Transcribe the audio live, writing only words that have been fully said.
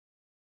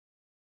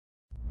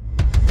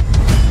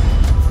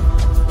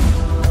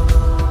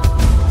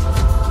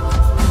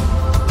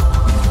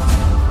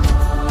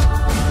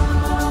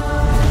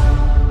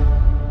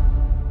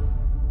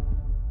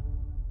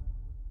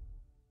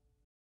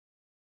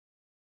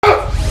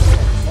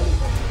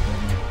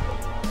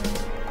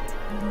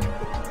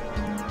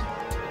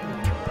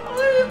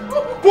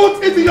Put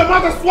it in your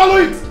mouth and swallow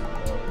it!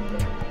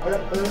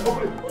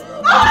 Open it.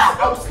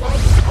 I will slap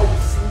you. I will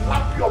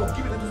slap you. I will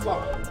give you a little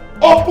slap.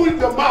 Open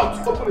your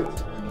mouth. Open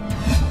it.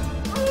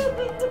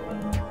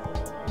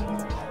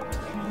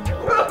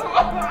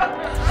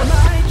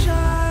 My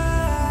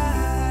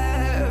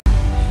child,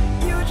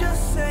 you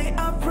just say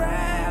a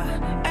prayer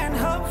and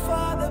hope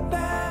for the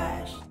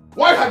best.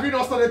 Why have you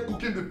not started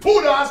cooking the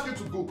food I asked you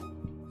to cook?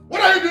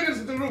 What are you doing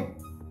in the room?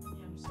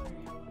 I'm sorry.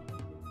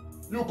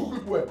 You cook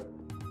it where?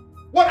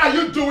 What are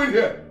you doing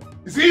here?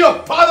 Is he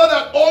your father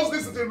that owns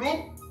this sitting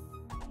room?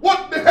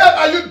 What the hell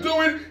are you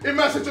doing in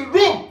my sitting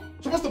room?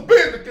 You're supposed to be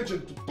in the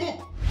kitchen to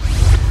cook.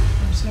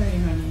 I'm sorry,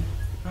 honey.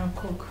 I'll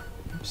cook.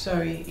 I'm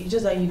sorry. It's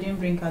just that you didn't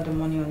bring out the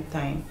money on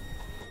time.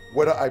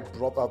 Whether I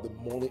brought out the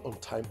money on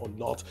time or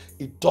not,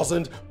 it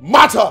doesn't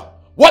matter.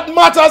 What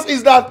matters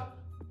is that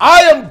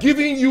I am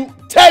giving you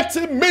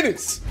 30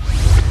 minutes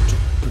to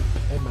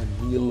prepare my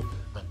meal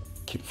and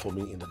keep for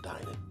me in the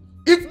dining.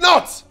 If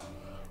not,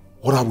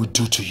 what I will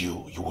do to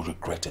you, you will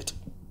regret it.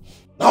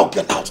 Now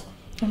get out.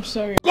 I'm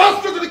sorry. Go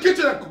straight to the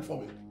kitchen and cook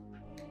for me.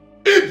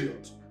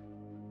 Idiot.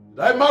 Did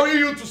I marry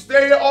you to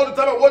stay here all the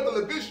time and watch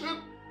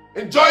television?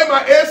 Enjoy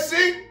my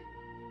AC?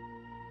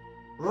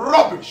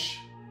 Rubbish.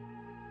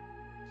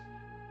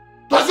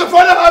 Does your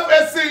father have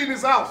AC in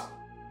his house?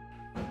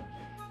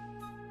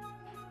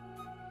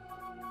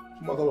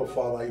 Mother or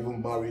father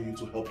even marry you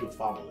to help your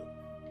family?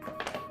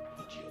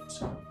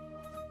 Idiot.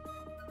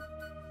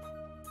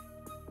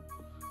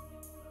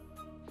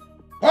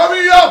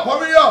 Hurry up,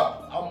 hurry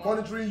up! I'm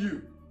monitoring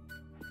you.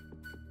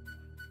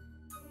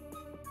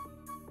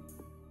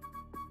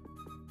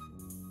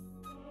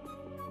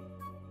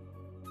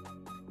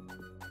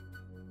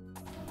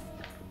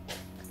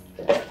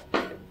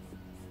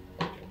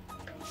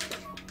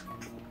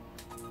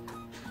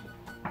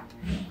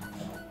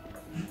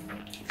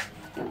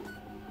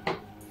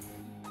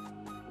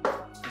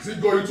 Is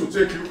it going to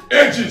take you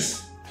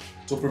ages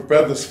to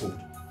prepare this food?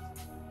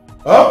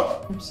 Huh?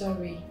 I'm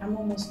sorry. I'm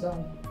almost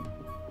done.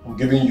 I'm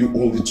giving you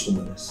only 2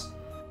 minutes.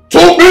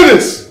 2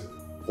 minutes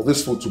for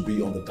this food to be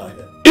on the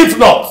diner. If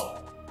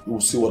not, you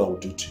will see what I will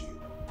do to you.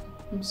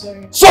 I'm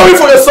sorry. Sorry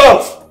for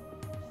yourself!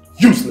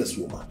 Useless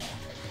woman.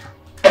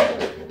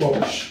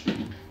 Rubbish.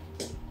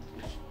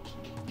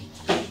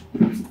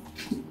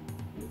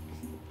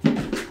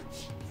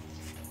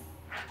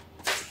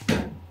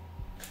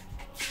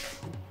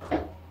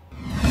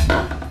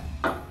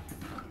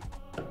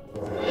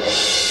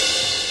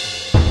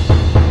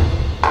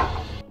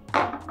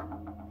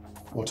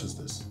 What is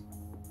this?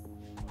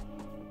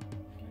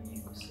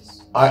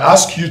 I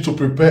asked you to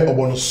prepare a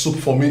bowl of soup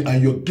for me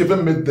and you're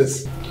giving me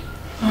this.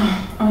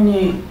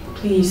 Honey,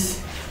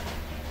 please.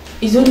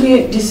 It's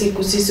only this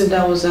egusi soup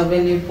that was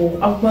available.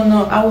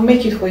 I will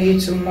make it for you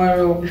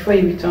tomorrow before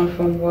you return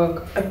from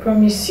work. I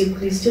promise you,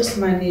 please, just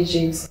manage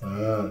it.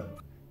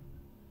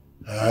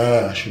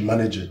 I should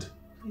manage it.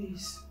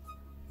 Please.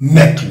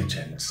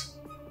 Negligence.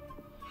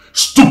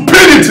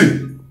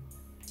 Stupidity!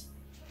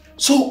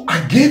 So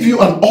I gave you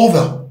an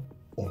order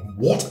on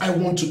what I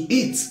want to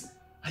eat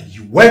and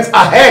you went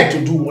ahead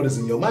to do what is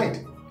in your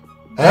mind.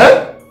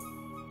 Huh?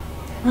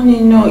 Honey,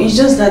 no, it's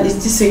just that it's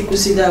this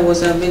egusi that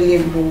was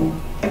available.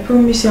 I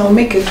promise you, I'll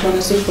make it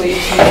one soup for you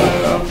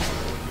tomorrow.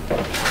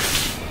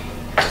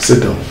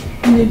 Sit down.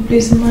 Honey,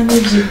 please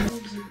manage it.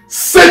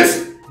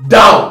 Sit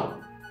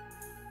down!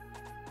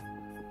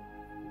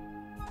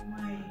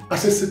 Why? I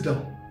said sit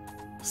down.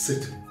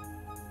 Sit.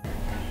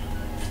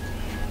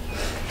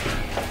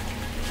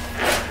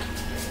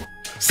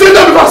 Sit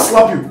down before I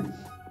slap you!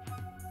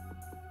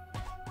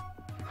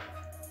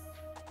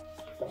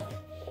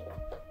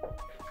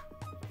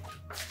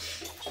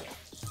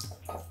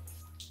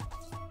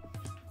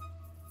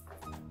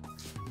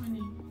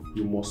 Honey.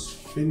 You must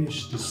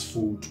finish this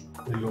food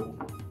alone.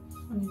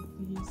 Honey,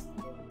 please.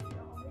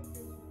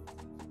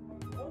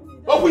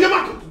 Open your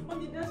mouth!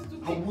 Honey, that's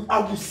too I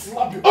will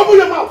slap you. Open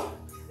your mouth!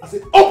 I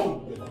said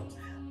open your mouth.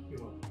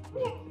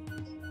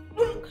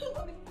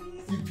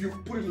 If you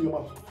put it in your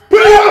mouth. Put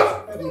it in your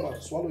mouth! Put it in your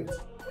mouth. Swallow it.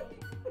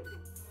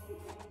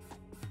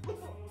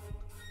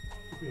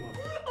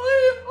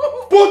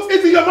 Put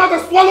it in your mouth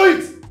and swallow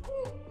it!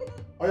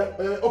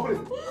 Open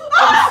it.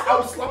 I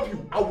will slap you.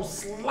 I will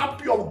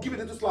slap you. I will give it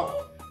a little slap.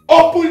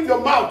 Open your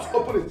mouth.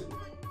 Open it.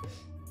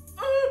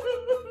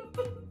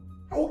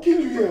 I will kill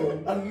you here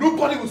and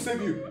nobody will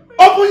save you.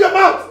 Open your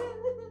mouth!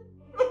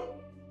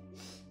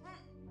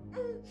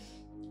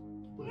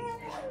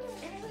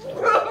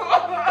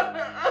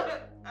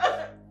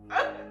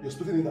 You're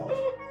spitting it out. I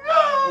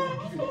will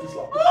give you a little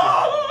slap.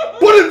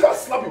 Put it fast,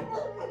 slap you.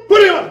 Put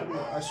it in.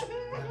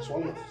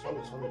 Swallow it. Swallow it. Swallow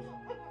it.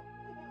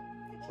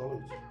 Swallow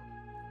it.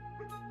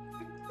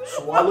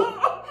 Swallow.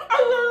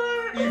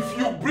 If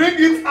you bring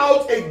it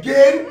out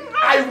again,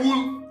 I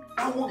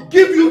will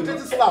give you a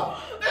little slap.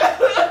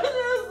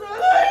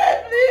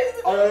 Please.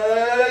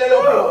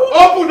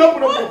 Open.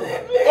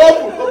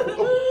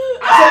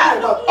 I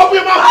said open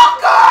your mouth.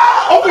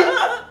 Open your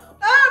mouth.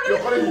 You're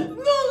calling me.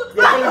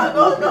 You're calling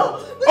me. No.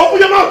 Open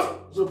your mouth.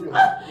 Open your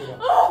mouth.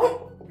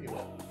 Open your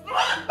mouth.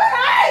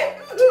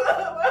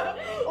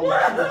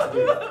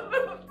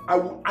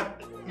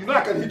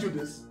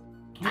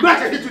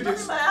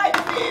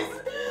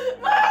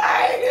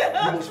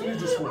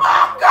 finish this food.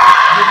 Manga!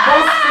 You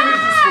must finish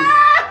this food.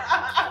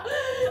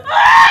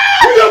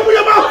 Put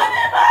your mouth!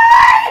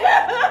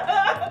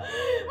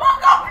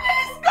 Manga,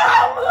 please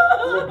come!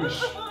 Rubbish.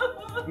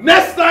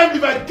 Next time,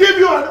 if I give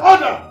you an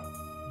order,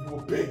 you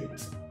obey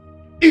it.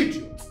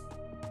 Idiot.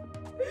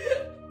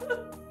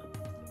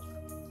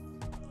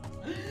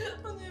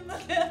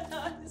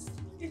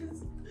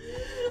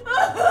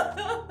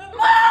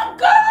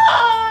 Manga!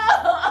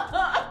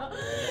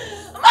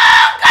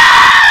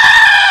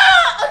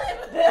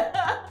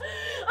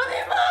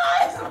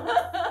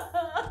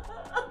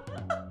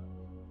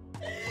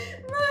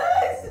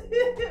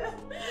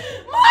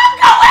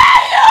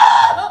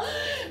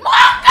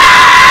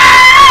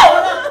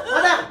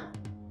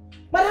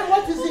 Madam,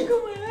 what is it?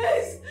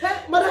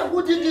 Madam,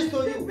 who did this to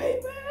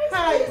you?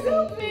 Hi.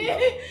 Come.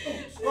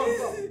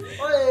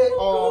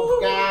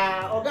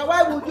 Oga,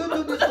 why would you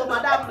do this to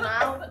Madam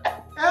now?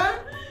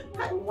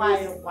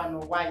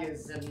 Why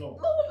is it no?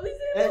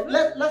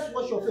 Let's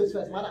wash your face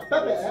first, Madam.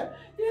 Pepe, Yes,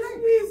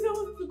 please, I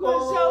want to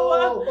go shower.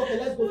 Okay,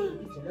 let's go to the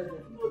kitchen.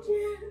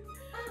 Okay.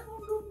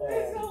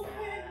 Please help me.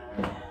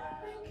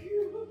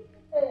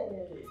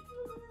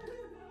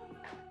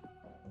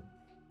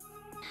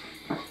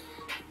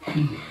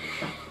 Thank you.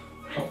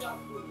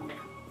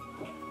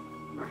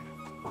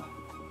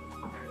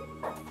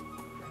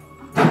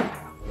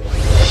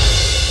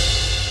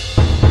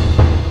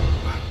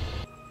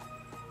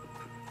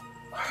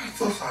 I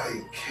thought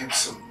I kept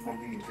some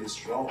money in this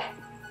drawer.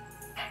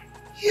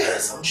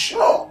 Yes, I'm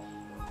sure.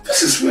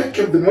 This is where I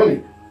kept the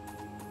money.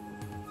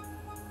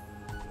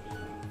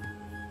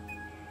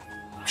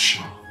 I'm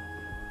sure.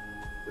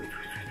 Wait.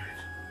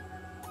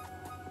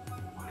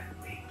 What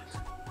it means?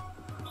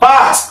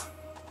 Pat!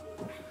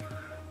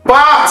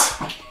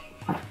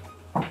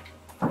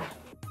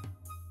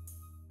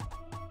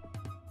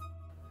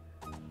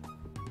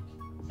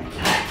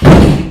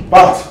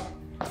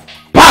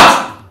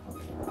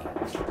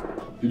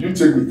 Did you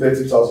take the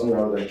 30,000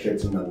 naira that I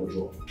kept in my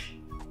wardrobe?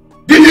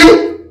 Did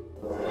you?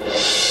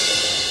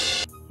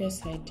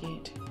 Yes, I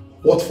did.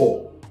 What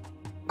for?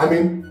 I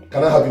mean,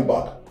 can I have it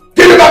back?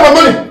 Give me back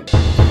my money!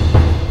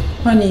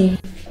 Honey,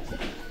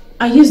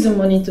 I used the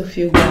money to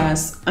fill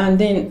gas and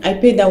then I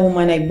paid that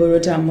woman I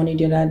borrowed her money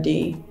the other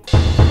day.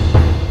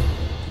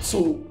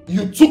 So,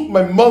 you took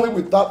my money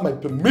without my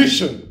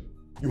permission.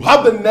 You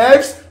have the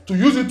nerves to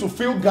use it to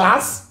fill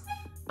gas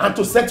and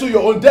to settle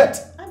your own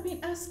debt. I've been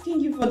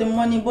asking you for the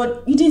money,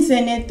 but you didn't say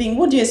anything.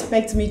 What do you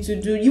expect me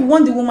to do? You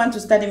want the woman to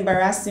start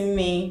embarrassing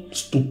me?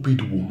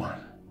 Stupid woman.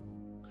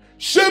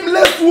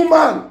 Shameless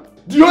woman.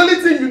 The only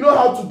thing you know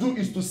how to do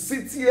is to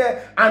sit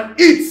here and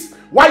eat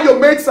while your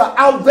mates are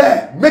out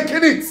there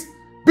making it,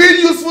 being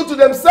useful to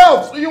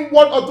themselves, doing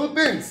one or two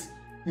things.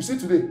 You see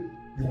today,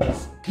 you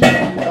must give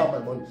me back my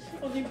money.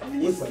 Honey,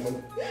 Where's my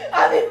money?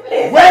 Honey,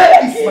 please.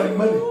 Where is my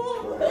money?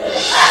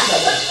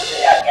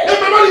 Give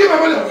my money, give my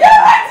money.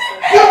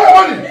 Give my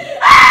money.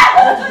 I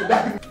want you to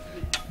die.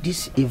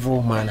 This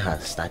evil man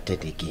has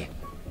started again.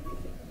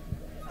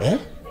 Eh?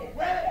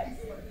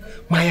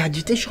 My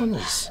agitation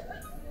is,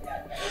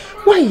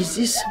 why is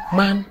this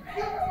man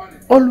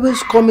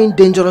always coming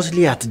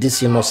dangerously at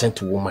this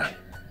innocent woman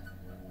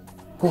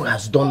who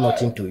has done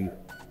nothing to you?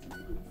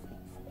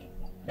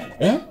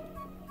 Eh?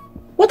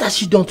 What has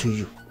she done to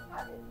you?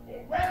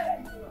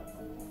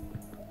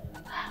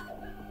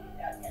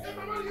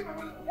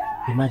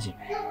 Imagine,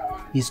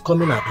 he's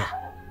coming at her.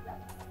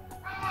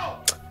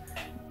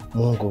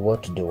 Mungo,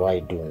 what do I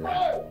do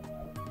now?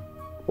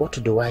 What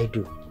do I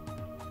do?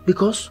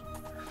 Because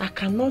I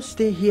cannot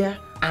stay here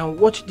and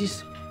watch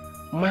this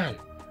man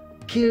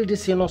kill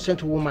this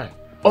innocent woman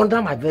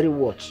under my very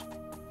watch.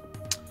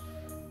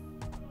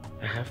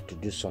 I have to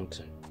do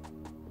something.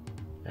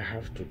 I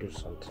have to do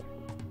something.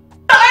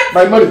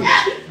 My money.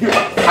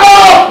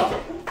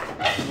 Oh!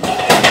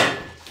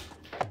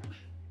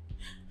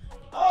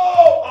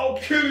 Oh, I'll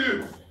kill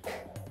you.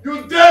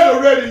 You're dead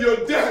already.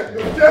 You're dead.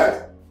 You're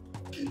dead.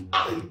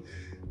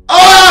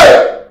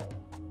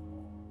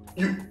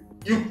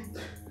 You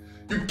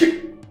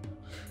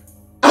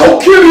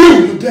I'll kill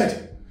you. You're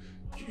dead.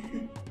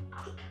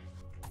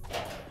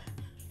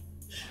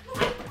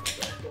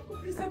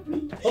 Please help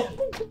me.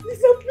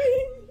 Please help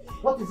me.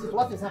 What is it?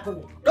 What is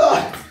happening?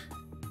 Boss!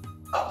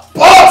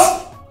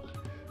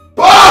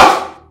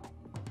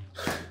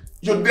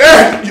 You're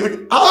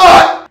dead!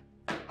 Oh!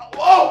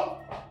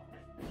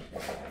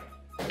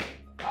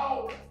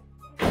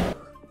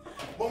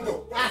 Bongo!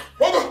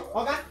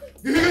 Okay.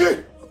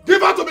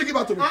 Give her to me!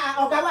 Okay,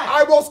 why?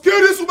 I must kill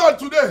this woman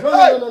today!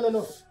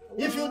 No.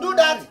 If you do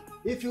that,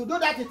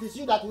 it is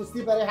you that will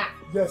still bury her.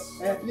 Yes.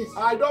 Please.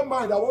 I don't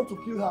mind. I want to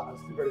kill her and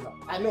still bury her.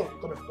 I know.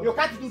 Come here. You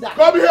can't do that.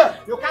 Come here!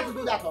 You can't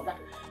do that, okay?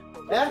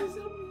 Eh?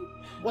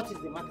 What is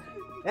the matter?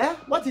 Eh?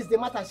 What is the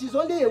matter? She's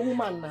only a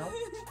woman now.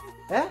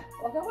 Eh?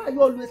 Okay, why are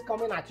you always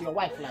coming at your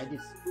wife like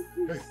this?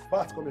 Hey,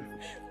 Bart, come here.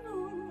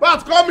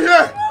 Bart, come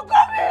here! No,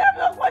 come here. I'm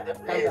not going to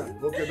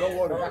please. Okay, don't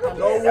worry.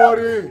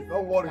 Okay,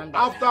 Don't worry.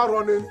 After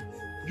running,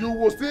 you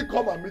will still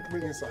come and meet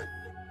me inside.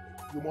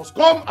 You must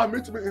come and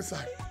meet me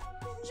inside.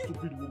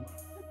 Stupid woman.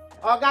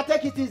 Oga,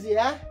 take it easy,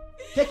 eh?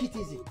 Take it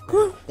easy.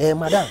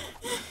 Madam,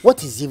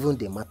 what is even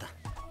the matter?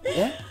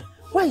 Eh?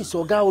 Why is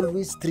Oga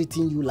always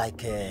treating you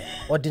like an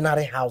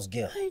ordinary house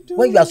girl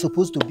when you are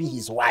supposed to be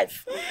his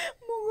wife?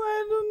 Mogo,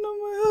 I don't know.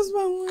 My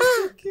husband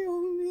wants to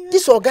kill me.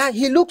 This Oga,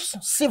 he looks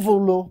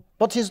civil,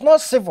 but he's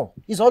not civil.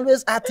 He's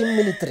always acting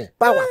military.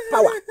 Power,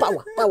 power,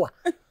 power, power.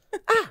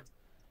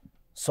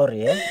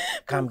 Sorry,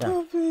 calm down.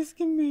 God, please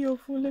give me your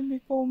phone. Let me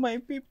call my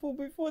people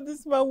before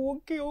this man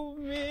will kill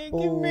me.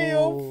 Give me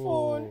your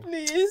phone,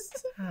 please.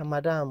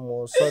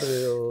 Madam,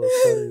 sorry.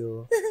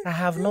 I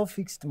have not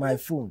fixed my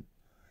phone.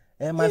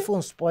 My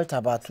phone spoiled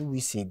about 2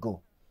 weeks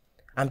ago.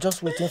 I'm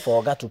just waiting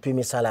for Oga to pay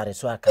me salary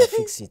so I can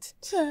fix it.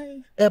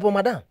 But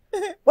madam,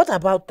 what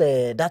about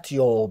that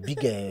your big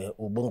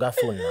Ubunga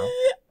phone now?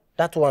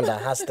 That one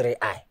that has 3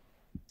 eyes.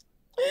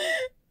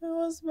 My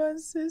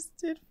husband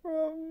seized it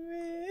from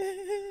me.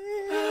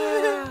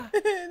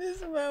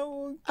 This man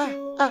will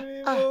kill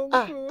me.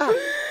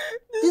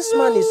 This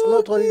man is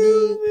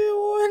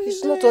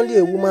not only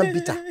a woman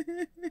beater.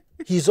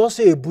 He's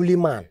also a bully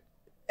man.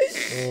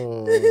 He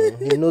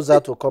knows how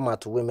to come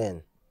at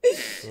women.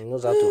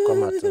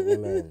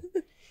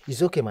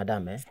 It's okay,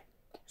 madam,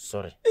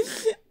 Sorry.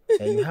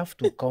 You have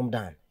to calm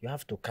down. You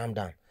have to calm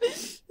down.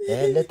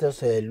 Let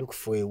us look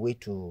for a way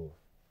to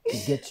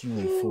get you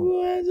a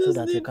phone so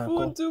that you can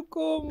call. To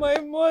call my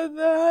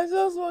mother. I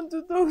just want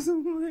to talk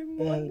to my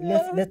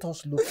mother. Let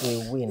us look for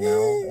a way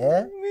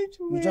now.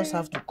 You just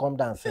have to calm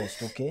down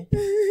first, okay?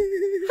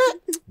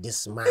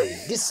 This man.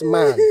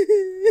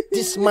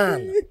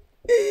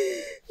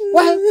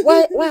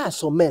 Why are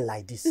some men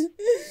like this?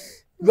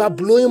 You are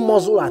blowing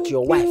muzzle at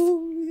your wife.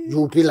 You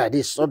will be like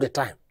this all the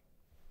time.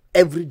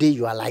 Every day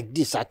you are like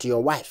this at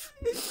your wife.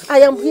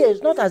 I am here.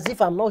 It's not as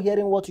if I'm not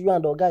hearing what you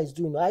and Oga is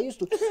doing. I used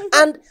to.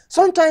 And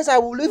sometimes I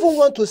will even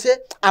want to say,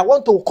 I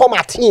want to come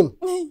at him.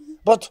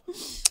 But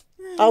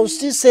I will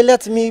still say,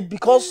 let me,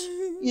 because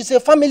it's a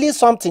family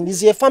something.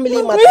 It's a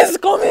family matter. He's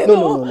coming.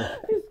 No.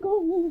 He's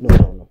coming.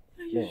 No.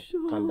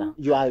 Sure? Calm down.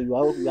 You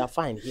are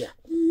fine here.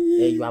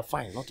 You are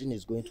fine. Nothing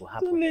is going to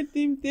happen. Don't let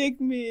him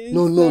take me.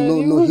 No.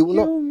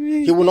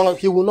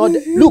 He will not.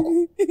 Look,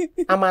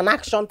 I'm an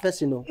action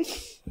person.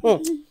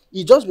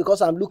 It's just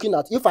because I'm looking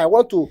at. If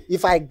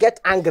I get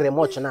angry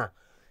much now,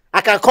 I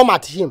can come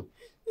at him.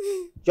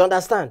 You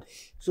understand?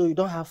 So you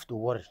don't have to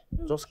worry.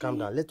 Just calm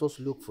down. Let us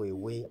look for a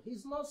way.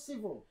 He's not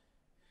civil.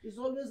 He's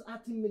always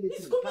acting military.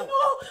 He's coming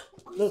on.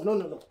 No.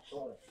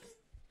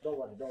 Don't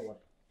worry.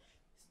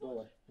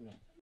 No.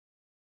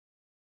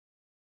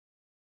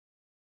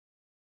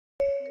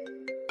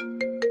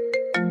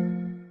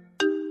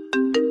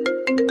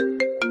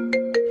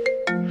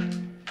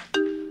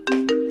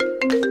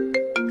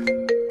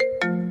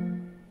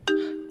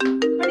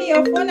 Honey,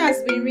 your phone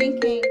has been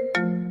ringing.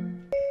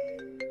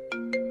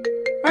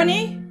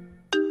 Honey?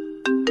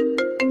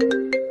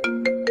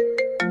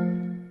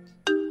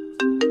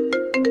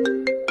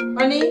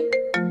 Honey?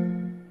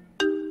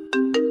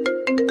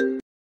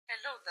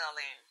 Hello,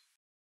 darling.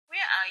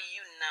 Where are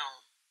you now?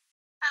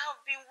 I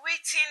have been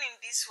waiting in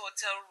this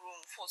hotel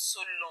room for so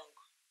long.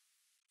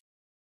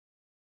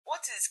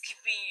 What is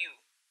keeping you?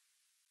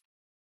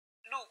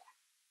 Look,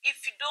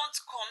 if you don't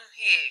come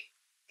here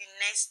the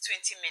next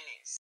 20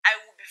 minutes, I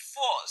will be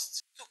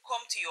forced to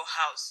come to your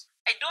house.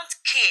 I don't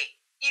care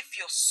if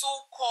your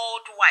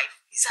so-called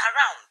wife is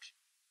around.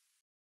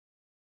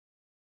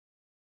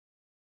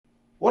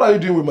 What are you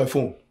doing with my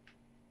phone?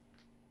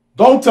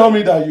 Don't tell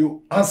me that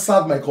you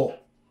answered my call.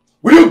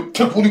 Will you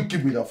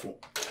give me that phone?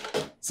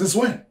 Since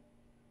when?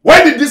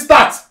 When did this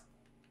start?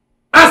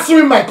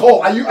 Answering my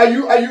call. Are you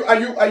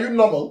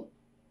normal?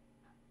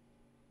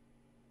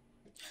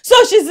 So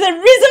she's the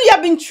reason you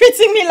have been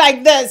treating me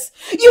like this.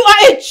 You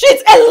are a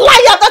cheat, a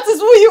liar. That is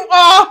who you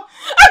are.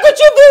 How could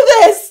you do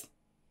this?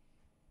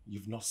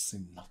 You've not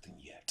seen nothing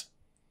yet.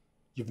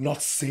 You've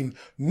not seen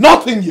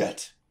nothing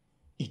yet.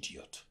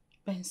 Idiot.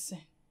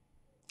 Benson,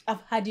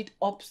 I've had it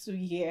up to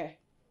here.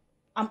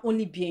 I'm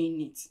only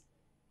bearing it.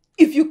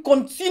 If you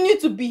continue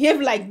to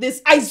behave like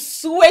this, I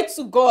swear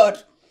to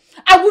God,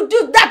 I will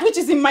do that which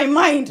is in my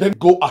mind. Then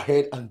go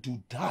ahead and do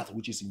that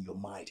which is in your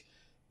mind.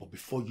 But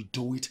before you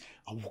do it,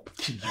 I will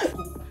kill you. Go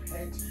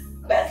ahead.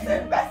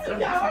 Benson,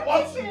 you're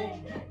hurting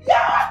me. You're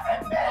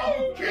hurting me. I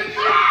will kill you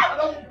and I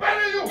will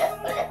bury you.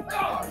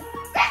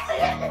 Benson,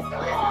 you're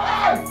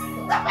destroying me.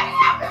 Somebody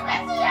help me,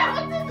 Benson, you're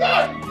hurting me.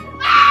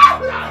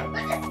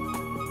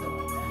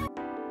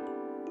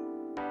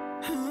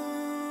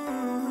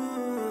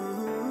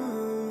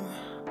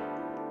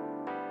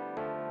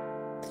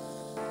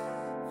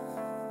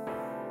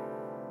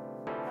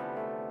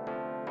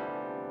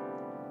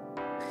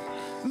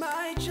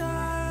 My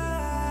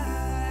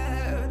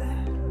child,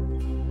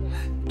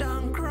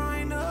 don't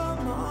cry no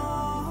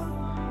more.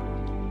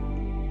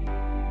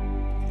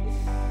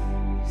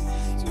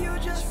 You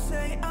just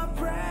say a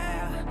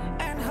prayer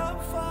and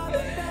hope for the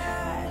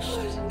best,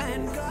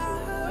 and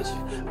God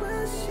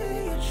will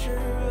see you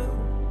through.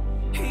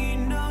 He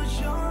knows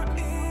your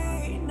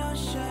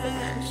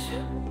innocence.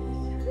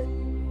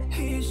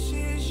 He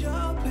sees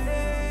your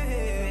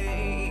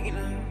pain.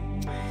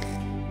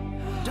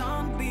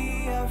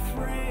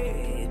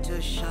 afraid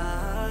to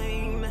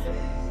shine,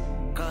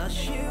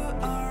 'cause you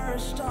are a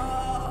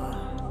star.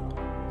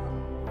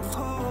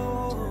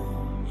 Oh,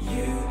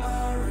 you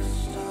are a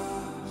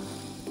star.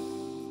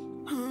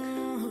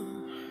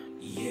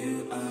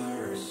 You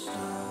are a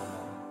star.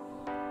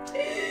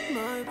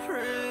 My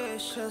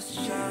precious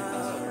child.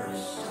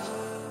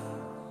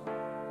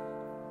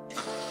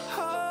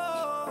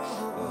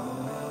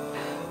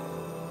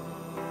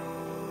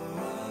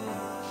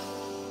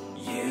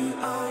 You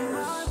are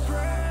my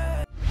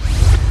precious.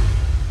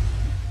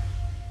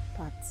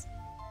 Pat,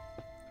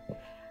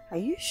 are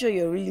you sure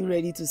you're really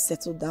ready to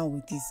settle down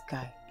with this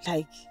guy?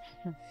 Like,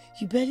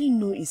 you barely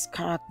know his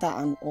character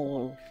and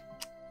all.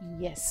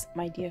 Yes,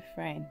 my dear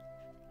friend.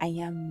 I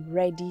am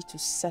ready to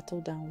settle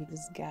down with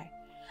this guy.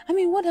 I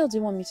mean, what else do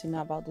you want me to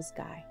know about this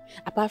guy?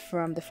 Apart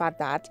from the fact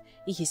that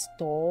he is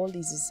tall,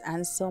 he's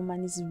handsome,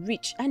 and he's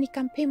rich, and he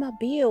can pay my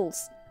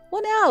bills.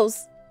 What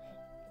else?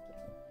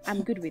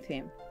 I'm good with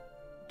him.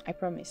 I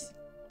promise.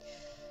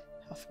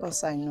 Of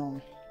course I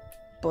know.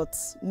 But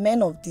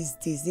men of these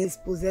days, they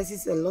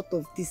possesses a lot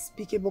of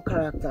despicable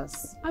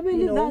characters. I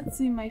believe that's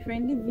him, my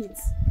friend. Leave it.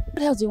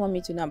 What else do you want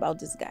me to know about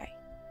this guy?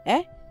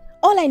 Eh?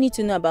 All I need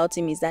to know about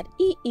him is that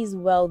he is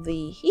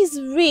wealthy, he's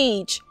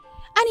rich,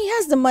 and he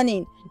has the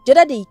money. The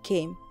other day he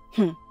came.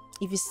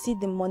 If you see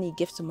the money he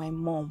gave to my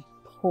mom,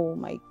 oh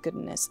my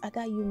goodness,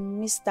 Ada, you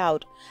missed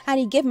out. And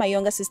he gave my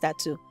younger sister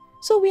too.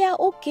 So we are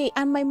okay.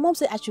 And my mom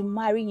said I should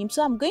marry him.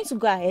 So I'm going to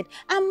go ahead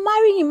and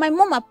marry him. My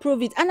mom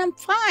approved it and I'm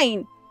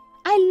fine.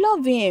 I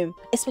love him,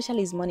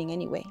 especially his money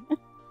anyway.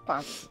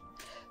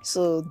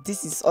 So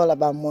this is all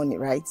about money,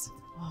 right?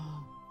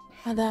 Oh.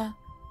 Ada,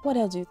 what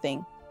else do you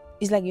think?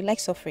 It's like you like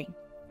suffering.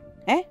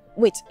 Eh?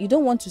 Wait, you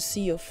don't want to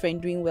see your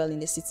friend doing well in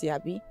the city,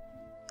 Abby?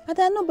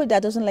 Ada, nobody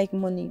that doesn't like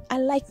money. I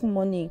like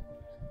money.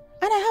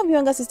 And I have a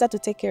younger sister to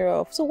take care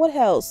of. So what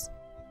else?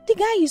 The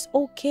guy is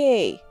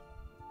okay.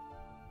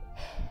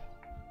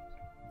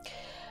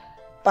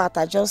 But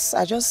I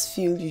just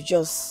feel you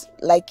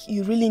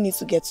really need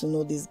to get to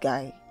know this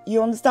guy.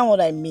 You understand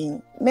what I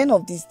mean? Men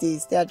of these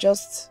days, they are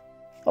just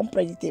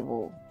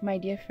unpredictable. My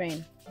dear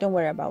friend, don't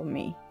worry about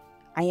me.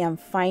 I am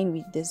fine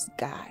with this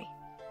guy.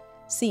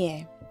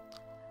 See,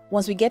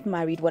 once we get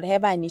married,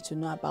 whatever I need to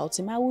know about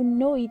him, I will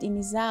know it in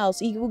his house.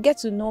 He will get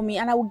to know me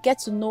and I will get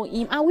to know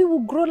him. And we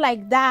will grow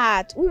like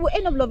that. We will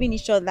end up loving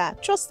each other.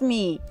 Trust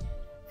me.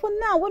 For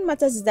now, what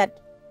matters is that,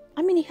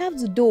 he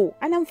has the dough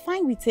and I'm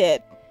fine with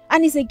it.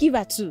 And he's a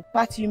giver too.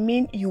 But you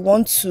mean you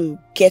want to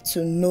get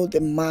to know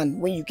the man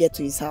when you get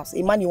to his house?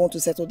 A man you want to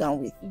settle down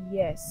with?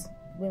 Yes.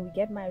 When we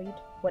get married,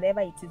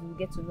 whatever it is, we'll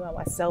get to know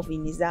ourselves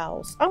in his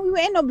house. And we will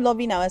end up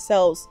loving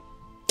ourselves.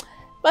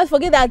 But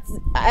forget that,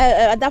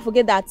 don't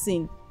forget that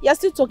thing. You're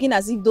still talking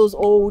as if those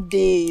old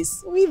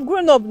days. We've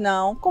grown up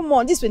now. Come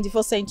on, this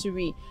 21st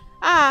century.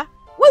 Once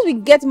we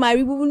get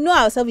married, we will know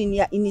ourselves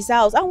in his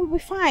house and we'll be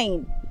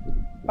fine.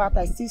 But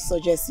I still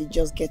suggest you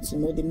just get to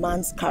know the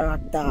man's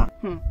character.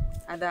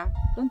 Ada,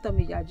 don't tell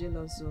me you're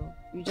jealous.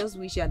 You just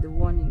wish you had the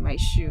one in my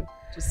shoe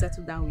to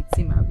settle down with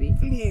him, Abby.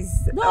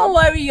 Please. Don't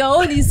worry, your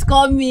own is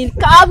coming.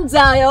 Calm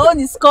down, your own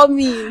is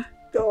coming.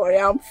 Don't worry,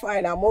 I'm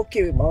fine. I'm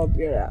okay with my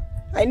Obiora.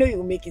 I know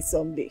you'll make it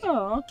someday.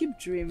 Oh, keep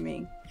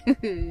dreaming.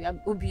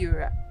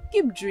 Obiora.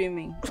 Keep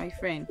dreaming, my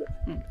friend.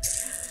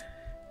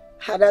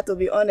 Ada, to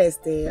be honest,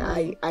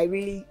 I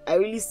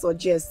really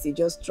suggest you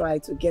just try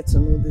to get to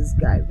know this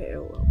guy very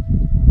well.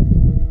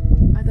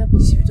 Ada,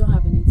 please, if you don't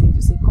have anything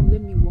to say, come,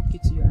 let me walk you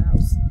to your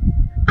house.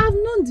 I've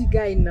known the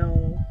guy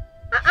now.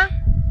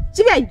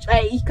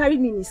 He carried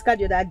me in his car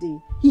the other day.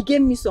 He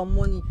gave me some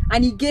money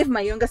and he gave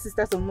my younger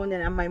sister some money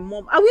and my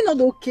mom. Are we not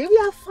okay? We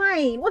are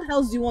fine. What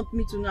else do you want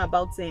me to know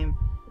about him?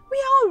 We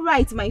are all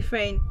right, my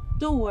friend.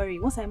 Don't worry.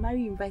 Once I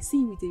marry him, if I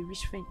see him with a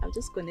rich friend, I'll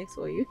just connect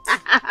for you.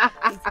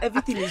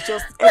 Everything is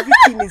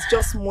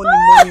just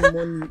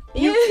money.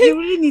 You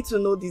really need to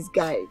know this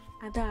guy.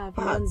 Ada, I've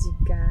known the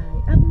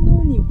guy. I've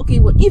known him. Okay,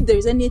 well, if there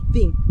is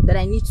anything that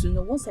I need to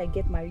know, once I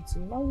get married to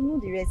him, I will know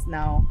the rest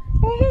now.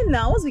 Hey,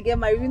 now, once we get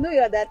married, we know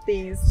your other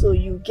things. So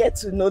you get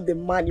to know the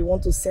man you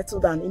want to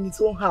settle down in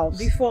his own house.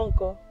 Before,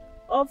 Uncle.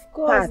 Of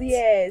course,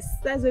 yes.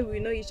 That's why we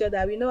know each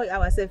other. We know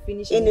ourselves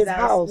finish in his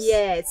house.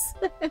 Yes.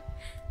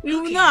 We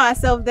will know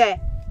ourselves there.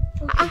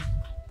 Okay.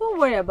 Don't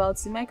worry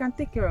about him. I can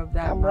take care of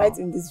that. I'm right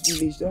in this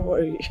village. Don't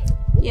worry.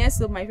 Yes,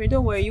 so my friend,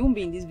 don't worry. You won't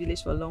be in this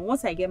village for long.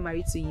 Once I get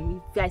married to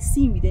him, if I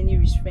see him with any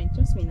rich friend,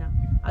 trust me now,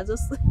 I'll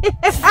just...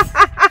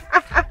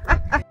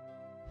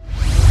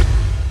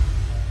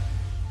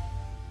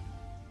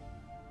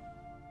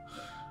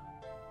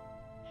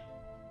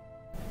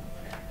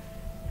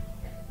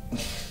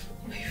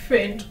 My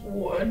friend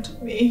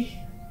warned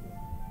me.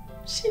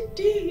 She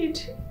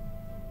did.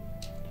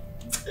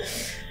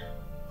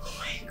 Oh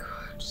my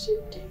God, she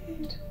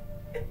did.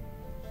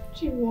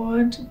 She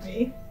warned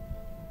me.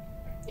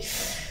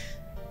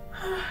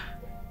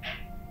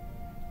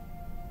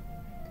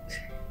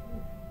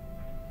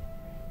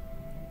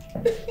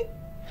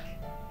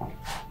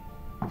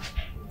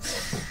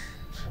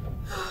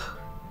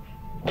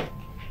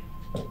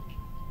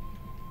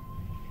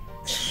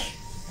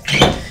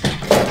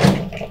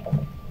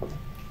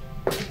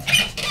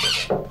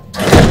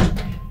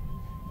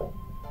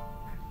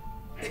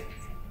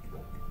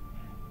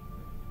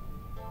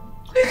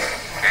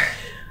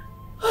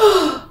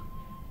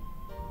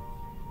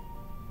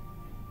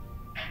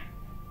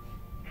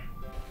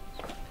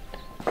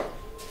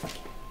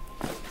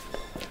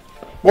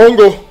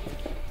 Mongo!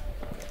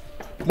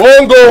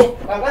 Mongo!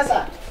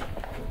 Sir.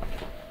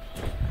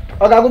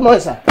 Okay, good morning,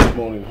 sir. Good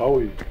morning, how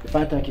are you?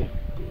 Fine, thank you.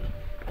 Good.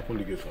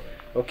 Only good for me.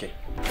 Okay.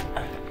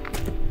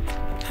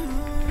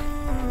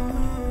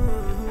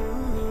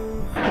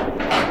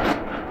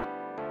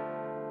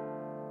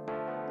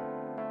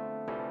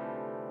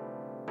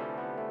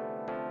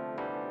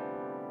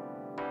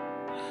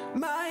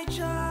 My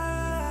child,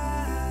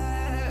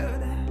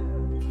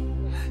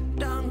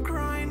 don't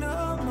cry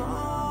no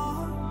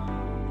more.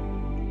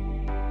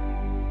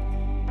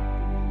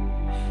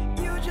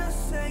 You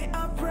just say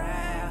a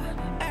prayer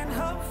and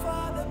hope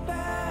for the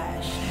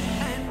best,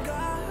 and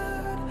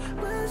God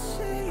will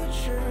see you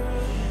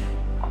through.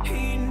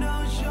 He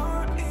knows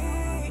your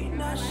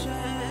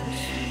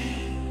innocence.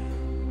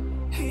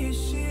 He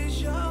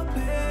sees your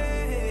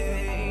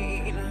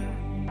pain.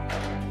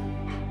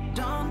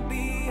 Don't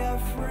be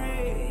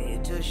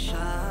afraid to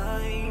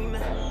shine,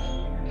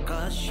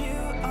 'cause you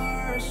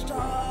are a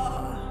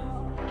star.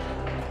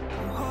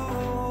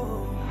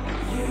 Oh,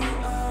 you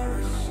are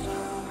a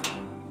star.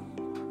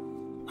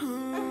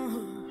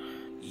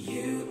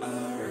 You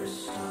are a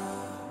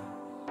star.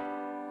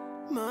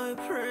 My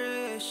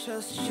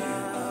precious child.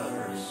 You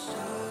are a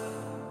star.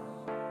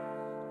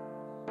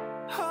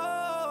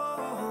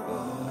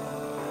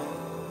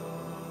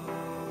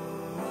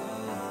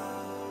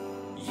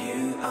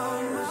 You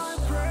are a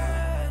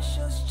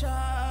precious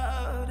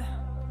child.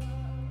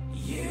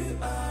 You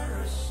are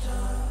a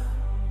star.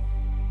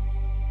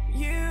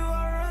 You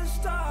are a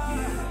star.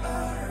 You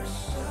are a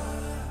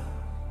star.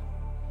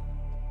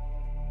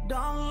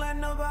 Don't let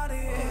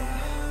nobody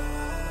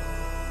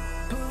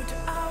put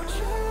out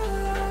your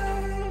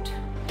light.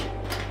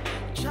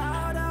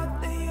 Child of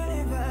the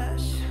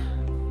universe,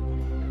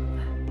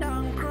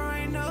 don't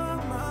cry no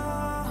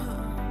more.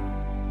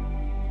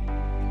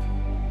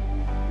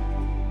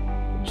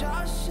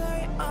 Just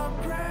say a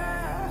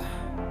prayer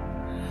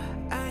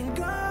and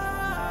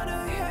God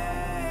will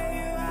hear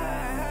you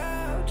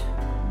out.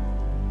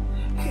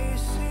 He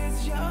sees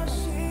your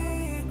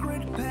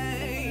secret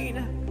pain.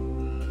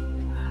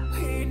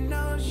 He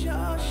knows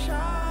your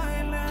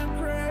silent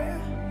prayer.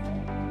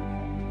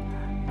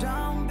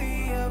 Don't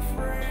be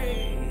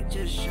afraid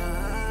to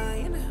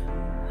shine,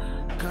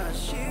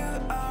 'cause you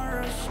are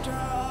a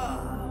star.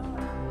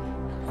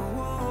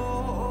 Whoa.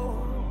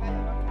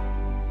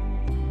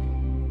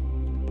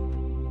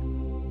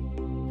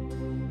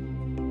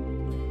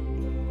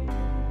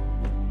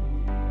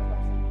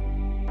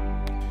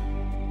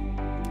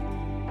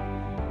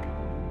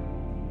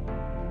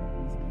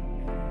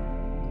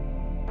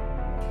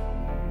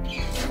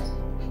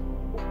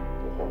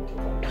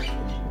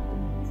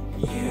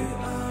 You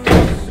are a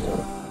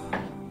star.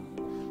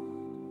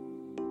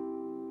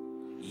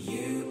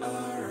 You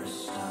are a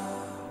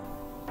star.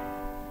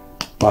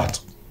 Pat.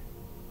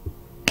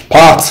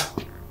 Pat!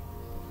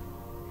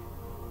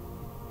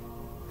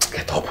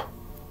 Get up.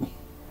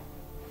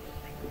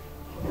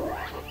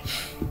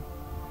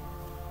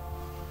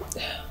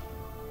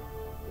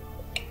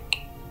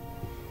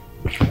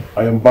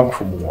 I am back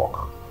from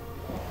work.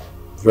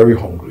 Very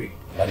hungry.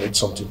 I need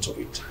something to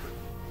eat.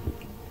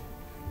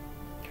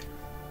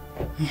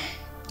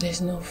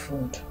 There's no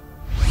food.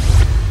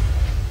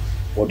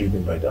 What do you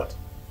mean by that?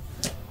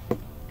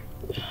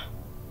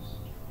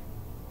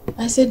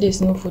 I said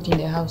there's no food in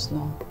the house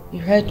now. You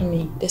heard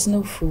me. There's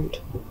no food.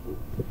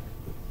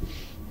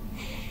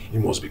 You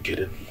must be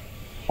kidding.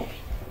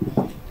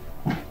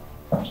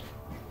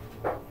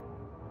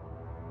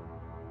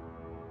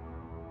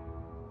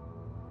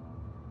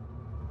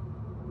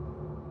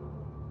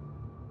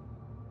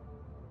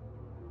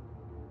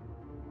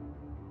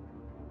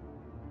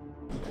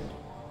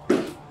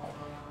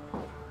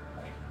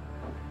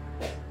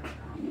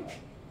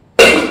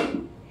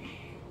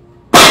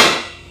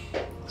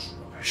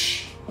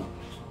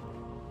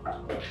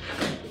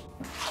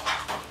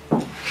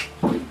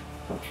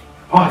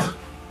 What?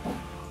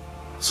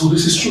 So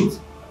this is truth.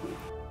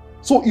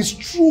 So it's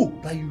true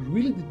that you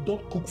really did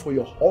not cook for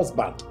your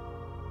husband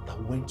that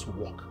went to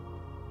work.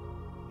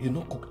 You did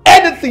not cook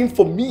anything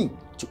for me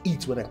to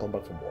eat when I come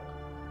back from work.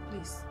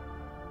 Please,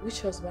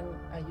 which husband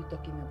are you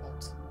talking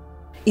about?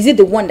 Is it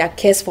the one that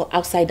cares for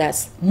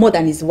outsiders more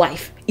than his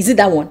wife? Is it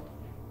that one?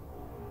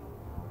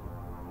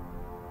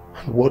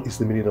 And what is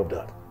the meaning of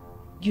that?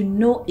 You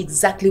know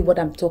exactly what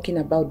I'm talking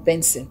about,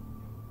 Benson.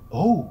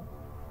 Oh,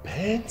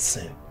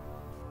 Benson.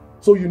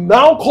 So you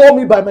now call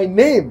me by my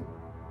name?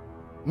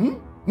 Hmm?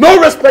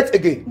 No respect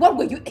again. What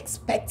were you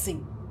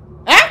expecting?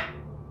 Huh?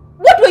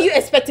 What were you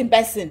expecting,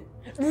 Benson?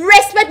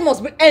 Respect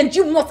must be earned.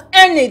 You must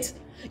earn it.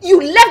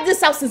 You left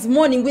this house this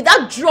morning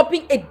without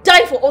dropping a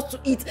dime for us to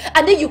eat,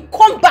 and then you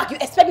come back, you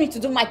expect me to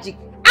do magic.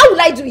 How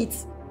will I do it?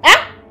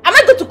 Huh? Am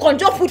I going to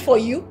conjure food for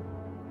you?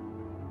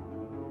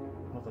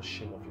 Not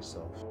ashamed of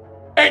yourself.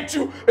 Ain't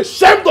you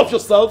ashamed of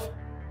yourself?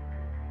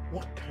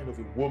 What kind of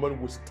a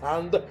woman will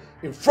stand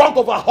in front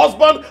of her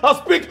husband and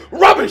speak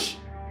rubbish?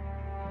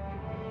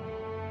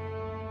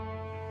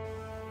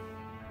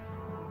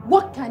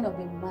 What kind of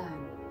a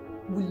man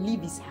will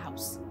leave his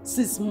house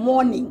since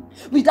morning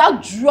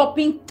without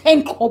dropping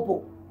 10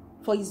 kobo?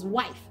 for his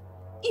wife,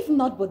 if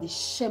not but the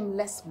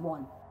shameless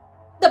one.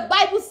 The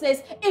Bible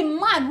says a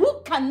man who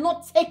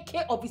cannot take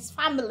care of his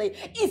family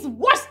is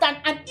worse than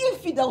an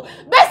infidel.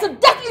 Benson,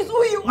 that is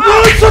who you are!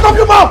 No, shut up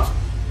your mouth!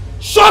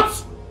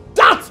 Shut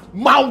that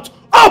mouth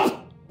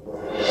up!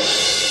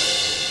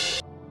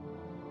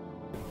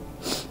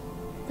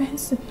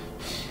 Benson,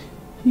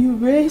 you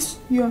raised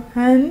your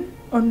hand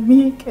on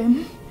me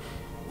again.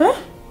 Huh?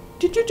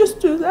 Did you just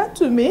do that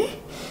to me?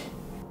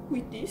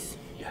 With this?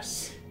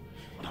 Yes.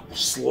 And I will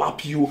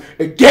slap you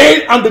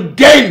again and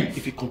again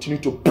if you continue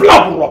to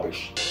blab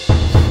rubbish.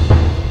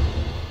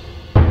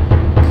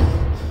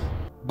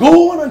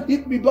 Go on and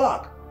hit me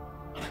back.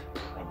 And I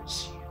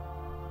promise you,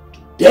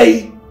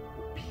 today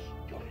will be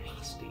your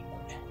last day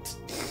on earth.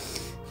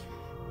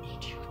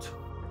 Idiot.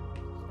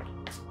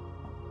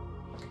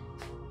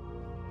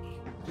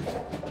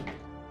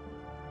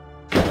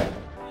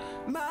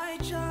 My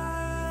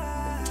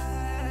child,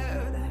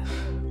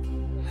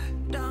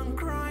 don't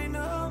cry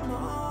no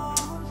more.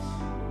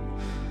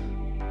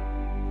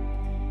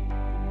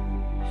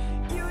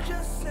 You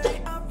just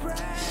say a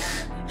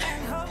prayer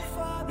and hope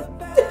for the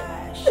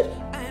best,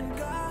 and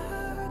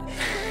God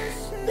will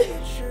see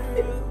it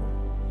true.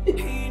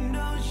 He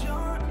knows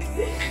your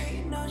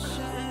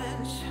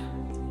innocence.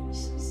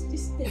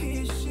 He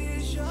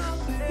sees your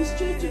pain. He's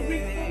trying to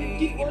bring out the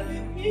demon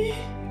in me.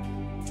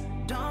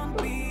 Don't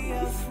be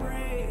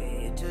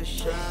afraid to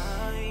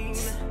shine.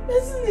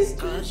 Benson is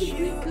trying to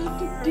bring out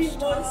the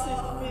demons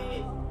in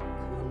me.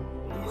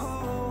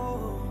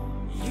 Oh,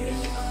 you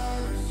are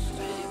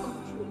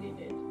Controlling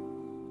it.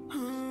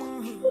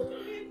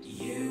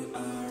 You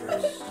are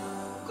a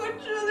star,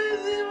 Controlling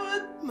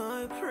demon.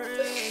 my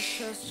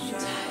precious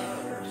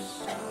child.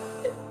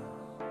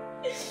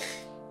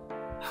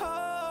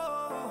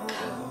 Oh,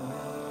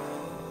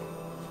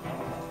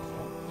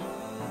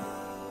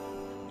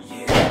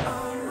 you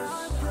are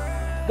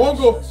my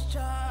Bongo! precious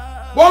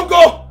child.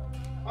 Bongo!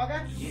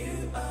 Okay.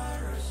 You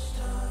are a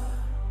star.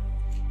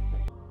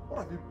 What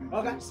have you been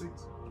Okay. doing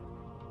since?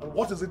 And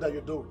what is it that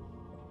you're doing?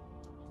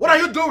 What are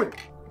you doing?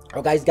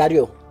 Okay, it's Gary.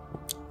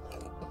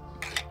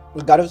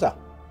 It's Gary, sir.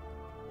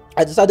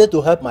 I decided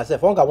to help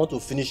myself. Hunger want to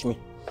finish me.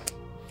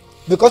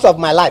 Because of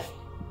my life.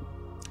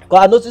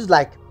 Because I noticed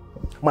like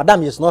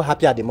Madam is not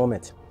happy at the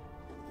moment.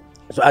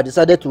 So I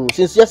decided to,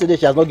 since yesterday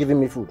she has not given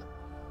me food.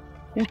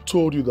 Who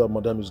told you that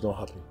Madam is not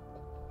happy?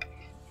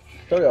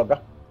 Sorry,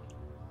 Oga.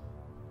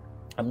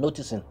 I'm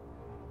noticing.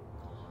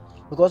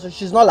 Because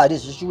she's not like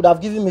this. She would have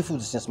given me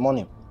food since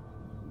morning.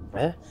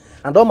 Eh?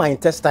 And all my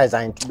intestines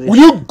are in. Will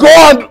you go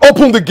and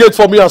open the gate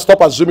for me and stop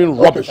assuming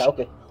rubbish? Okay, sir,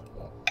 okay.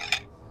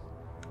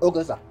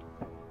 Okay, sir.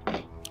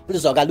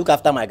 Please, Oga, look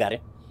after my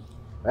Gary.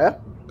 Eh?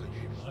 Can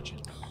you imagine?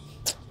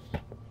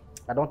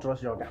 I don't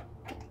trust you, Oga.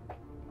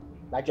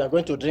 Like you are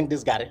going to drink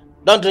this Gary.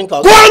 Don't drink,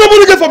 Oga. Go and open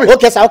the gate for me!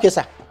 Okay, sir, okay,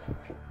 sir.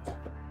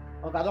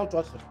 Oga, I don't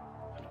trust you.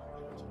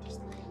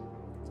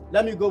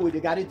 Let me go with the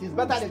Gary. It is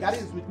better the Gary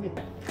is with me.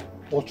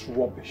 What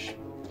rubbish?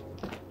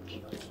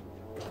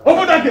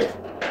 Open that gate!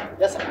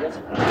 Yes, sir, yes,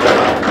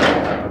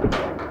 sir.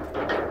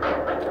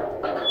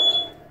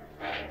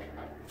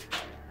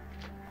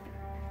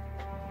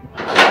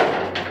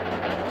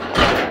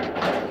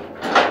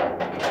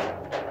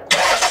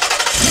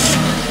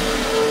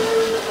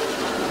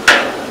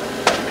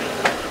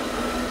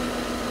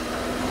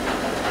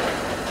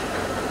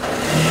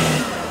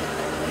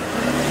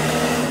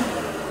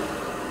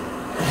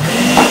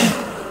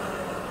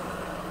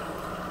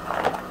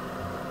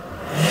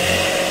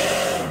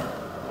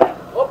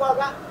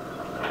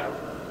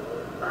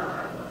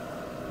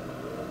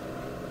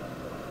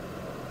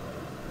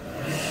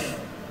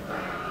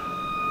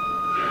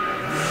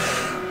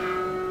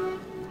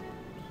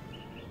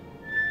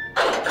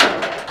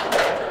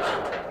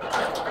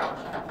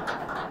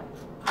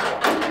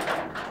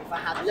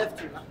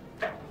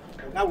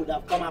 I would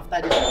have come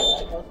after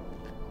this because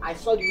I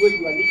saw the way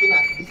you were looking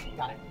at this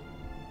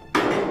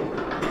guy.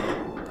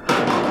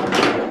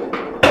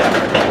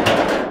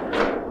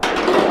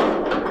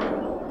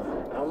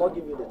 I will not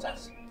give you the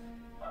chance.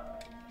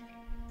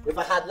 If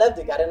I had left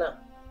the gardener,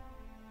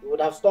 you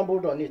would have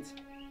stumbled on it.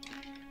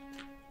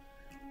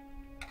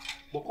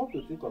 But come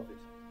to think of it,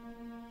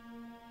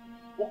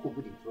 what could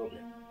be the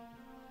problem?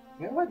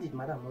 And why did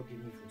Madam not give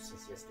me food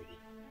since yesterday?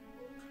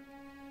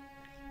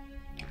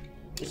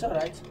 It's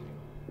alright.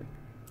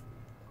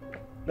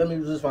 Let me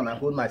use this one and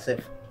hold myself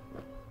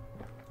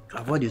to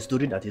avoid the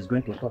story that is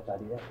going to talk at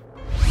the end.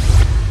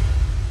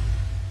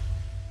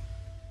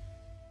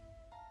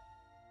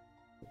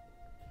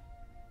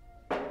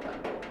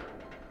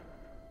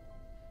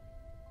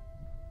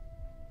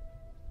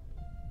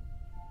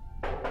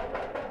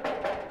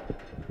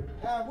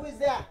 Who is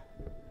there?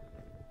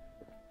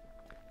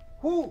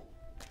 Who?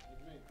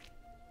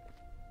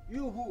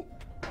 You who?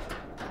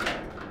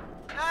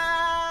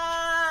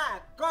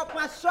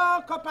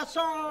 Compassion,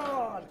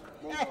 compassion.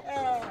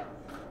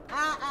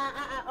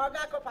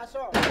 Oga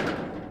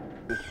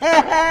compassion.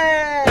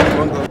 Hey,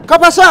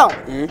 Kopasho,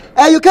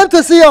 you came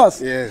to see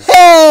us? Yes.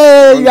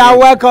 Hey, you are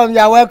welcome, you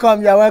are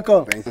welcome, you are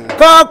welcome.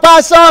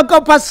 Kopasho,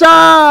 Kopasho.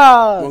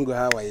 Mongo,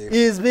 how are you?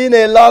 It's been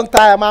a long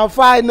time. I'm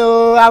fine,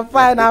 no, I'm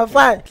fine, I'm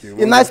fine.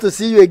 It's nice to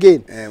see you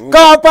again.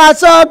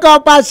 Kopasho,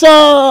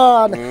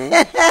 Kopasho.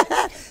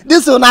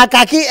 This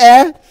unakaki,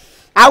 eh?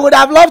 I would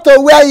have loved to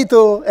wear it,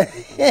 oh.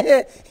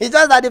 It's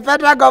just that the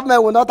federal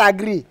government will not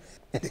agree.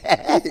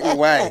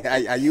 Why?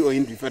 Are you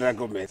owing the federal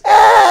government?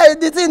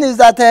 The thing is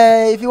that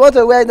if you want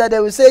to wear that, they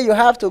will say you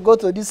have to go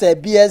to this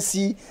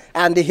BSc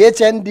and the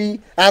HND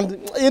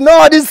and you know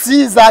all these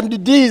C's and the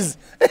D's.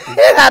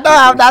 I don't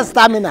have that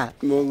stamina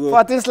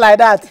for things like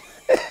that.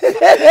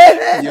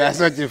 You are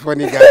such a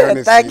funny guy,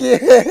 honestly. Thank you.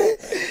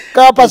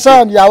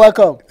 Kopasho, you are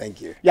welcome.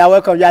 Thank you. You are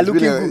welcome. You are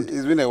looking good.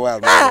 It's been a while,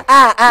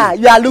 man.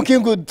 You are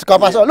looking good,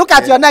 Kopasho. Look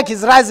at your neck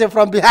is rising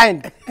from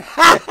behind.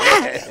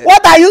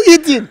 What are you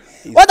eating?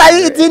 What are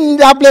you eating in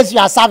that place you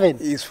are serving?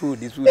 It's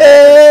food. It's food.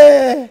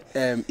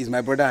 Is my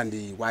brother and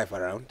the wife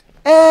around?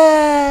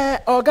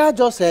 Oga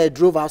just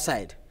drove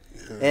outside.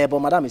 But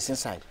madam is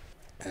inside.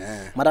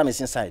 Madam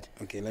is inside.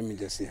 Okay, let me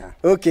just see her.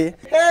 Okay.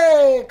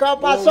 Hey,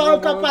 Kopasho,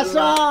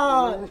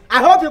 Kopasho.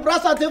 I hope you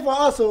brought something for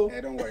us, oh.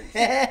 Don't worry.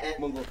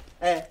 Mongo,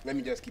 let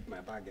me just keep my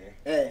bag.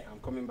 I'm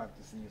coming back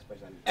to see you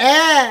specially.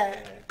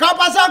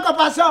 Kopasho,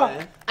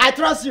 Kopasho. I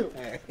trust you.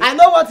 I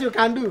know what you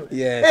can do.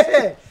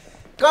 Yes.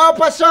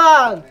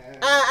 Kopasho.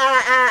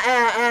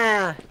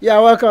 You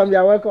are welcome. You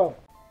are welcome.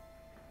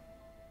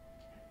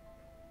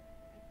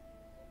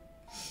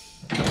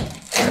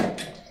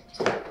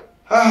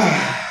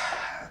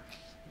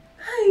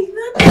 Hi,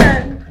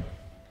 Nathan.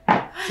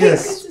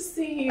 Yes. Good to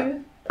see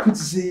you. Good to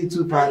see you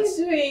too, Pat. How are you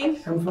doing?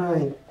 I'm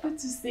fine. Good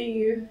to see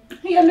you.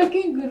 You're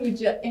looking good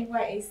with your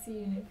NYSC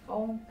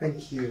uniform.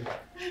 Thank you.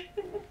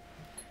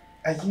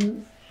 Are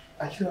you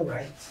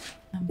alright?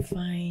 I'm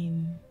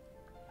fine.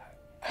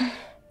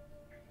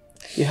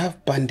 You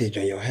have bandage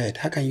on your head.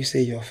 How can you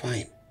say you're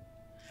fine?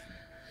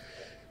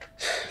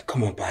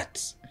 Come on,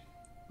 Pat.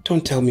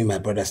 Don't tell me my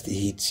brother still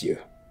hates you.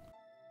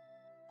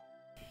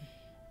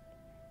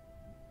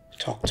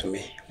 Talk to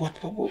me.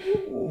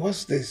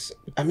 What's this?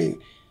 I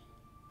mean,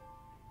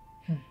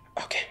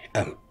 okay.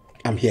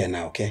 I'm here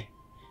now. Okay,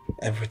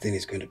 everything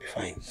is going to be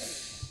fine.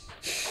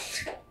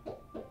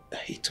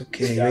 It's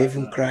okay. You're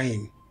even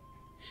crying.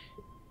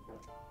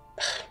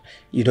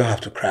 You don't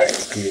have to cry.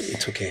 I mean,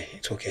 it's okay.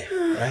 It's okay,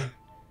 right?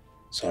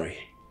 Sorry.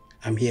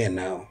 I'm here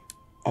now.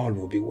 All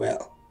will be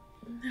well.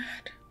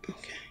 Dad.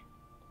 Okay.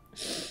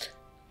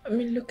 I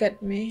mean, look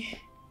at me.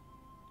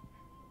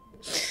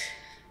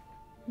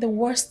 The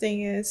worst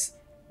thing is,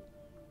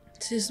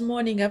 this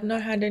morning I've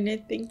not had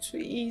anything to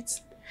eat.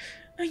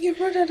 And your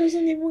brother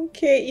doesn't even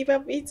care if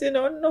I'm eating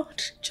or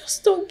not.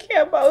 Just don't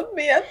care about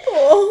me at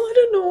all. I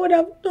don't know what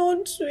I've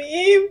done to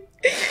him.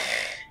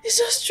 He's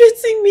just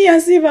treating me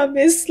as if I'm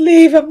a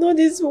slave. I'm not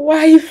his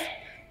wife.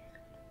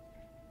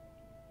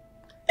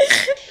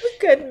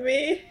 Look at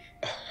me.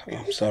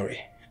 I'm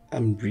sorry.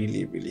 I'm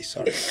really, really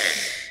sorry.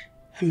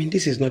 I mean,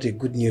 this is not a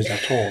good news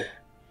at all.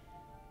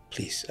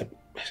 Please,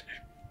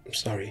 I'm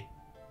sorry.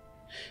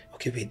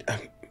 Okay, wait.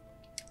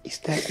 Is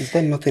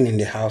there nothing in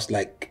the house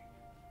like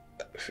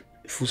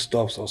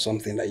foodstuffs or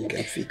something that you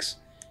can fix?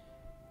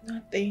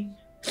 Nothing.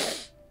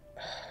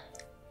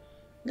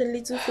 The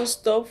little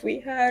foodstuff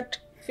we had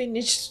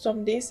finished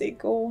some days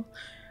ago.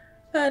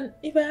 And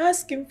if I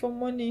ask him for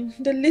money,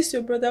 the least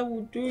your brother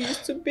would do is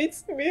to beat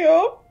me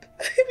up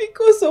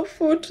because of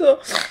food.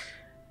 So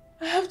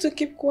I have to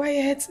keep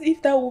quiet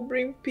if that will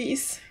bring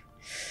peace.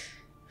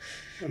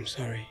 I'm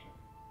sorry.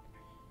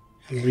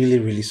 I'm really,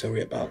 really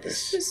sorry about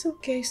this. It's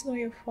okay, it's not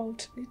your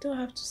fault. You don't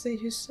have to say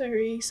you're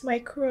sorry. It's my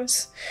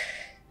cross.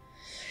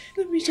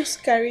 Let me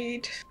just carry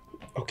it.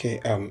 Okay,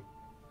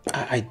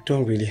 I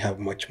don't really have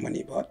much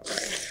money, but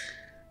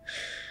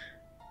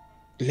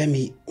let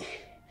me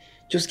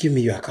just give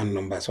me your account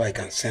number so I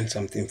can send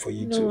something for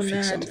you to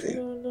fix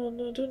something.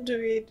 No, don't do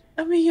it.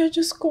 I mean, you're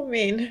just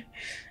coming.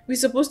 We're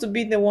supposed to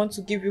be the one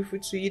to give you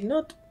food to eat,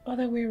 not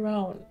other way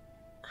around.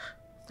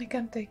 I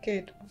can't take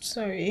it. I'm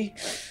sorry.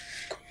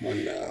 Come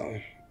on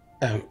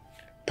now.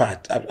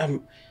 Pat,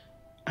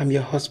 I'm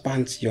your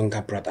husband's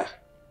younger brother.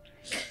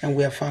 And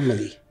we're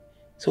family.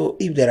 So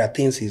if there are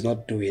things he's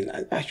not doing,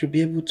 I should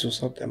be able to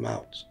sort them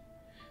out.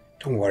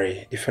 Don't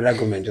worry. The federal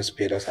government just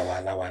paid us our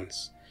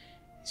allowance.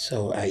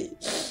 So I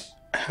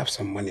have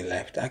some money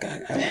left. I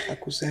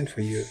could send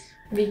for you.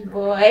 Big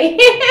boy.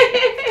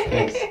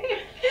 Thanks.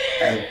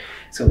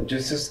 So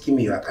just give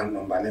me your account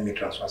number. Let me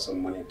transfer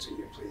some money to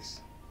you,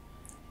 please.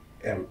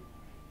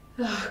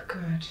 Oh,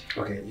 God.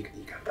 Okay, you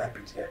can type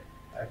it here.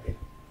 Type it.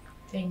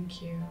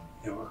 Thank you.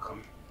 You're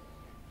welcome.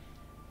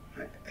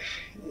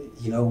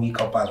 You know, we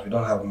couples, we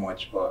don't have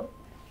much, but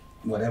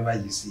whatever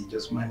you see,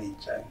 just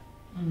manage.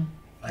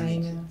 I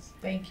know.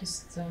 Thank you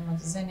so much.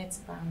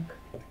 Zenith Bank.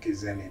 Okay,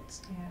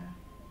 Zenith.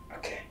 Yeah.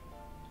 Okay.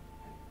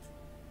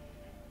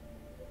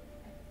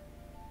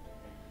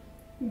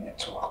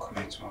 Network.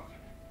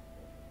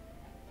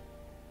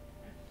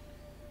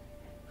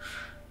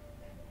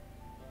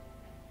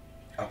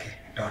 Okay,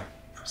 done.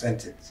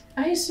 sent it.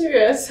 Are you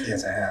serious?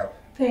 Yes, I have.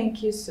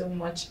 Thank you so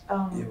much.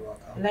 You're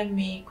welcome. Let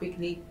me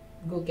quickly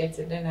go get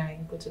it, then I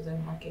go to the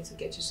market to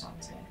get you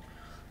something.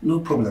 No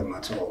problem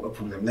at all, no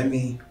problem. Let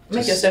me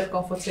Make yourself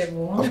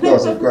comfortable. Of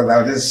course,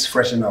 I'll just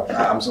freshen up.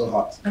 I'm so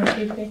hot.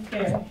 Okay, take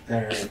care.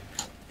 Alright.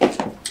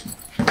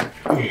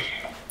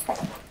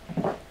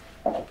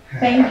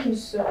 Thank you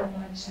so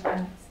much,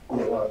 Matt.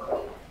 You're welcome.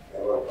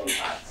 You're welcome,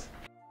 Matt.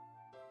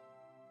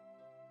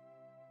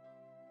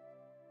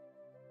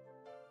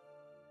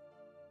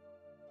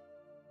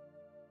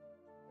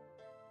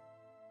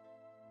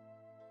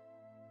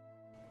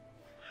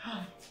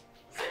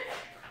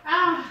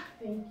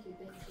 Thank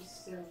you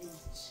so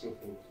much.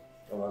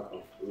 You're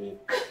welcome. I mean,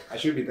 I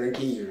should be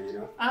thanking you, you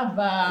know.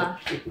 Abba.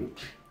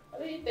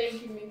 What are you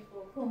thanking me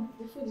for? Come,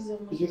 the food is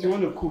almost Because you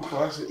want to cook for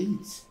us to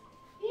eat.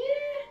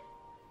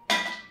 Yeah.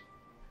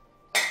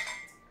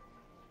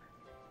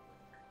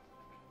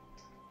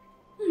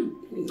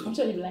 I'm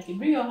sure you like it.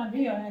 Bring your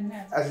hand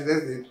now. I see,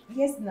 that's it.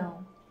 Yes,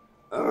 now.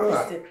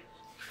 Alright.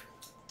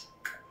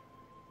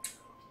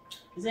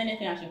 Is there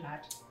anything I should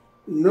add?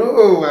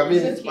 No, I mean,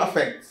 It's it's okay.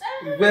 perfect.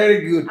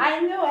 Very good. I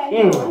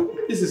know.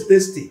 This is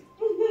tasty.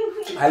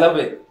 I love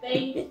it.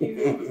 Thank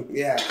you.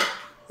 Yeah.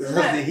 It's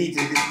just the heat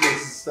in this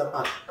place.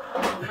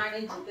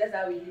 Manage it, that's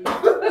how we do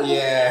it.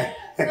 Yeah.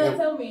 So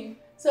tell me,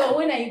 so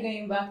when are you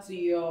going back to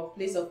your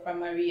place of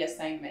primary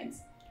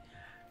assignments?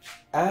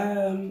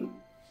 I'm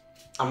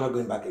not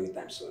going back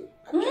anytime soon.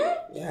 Actually.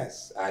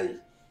 Yes,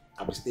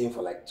 I'll be staying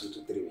for like 2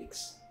 to 3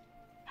 weeks.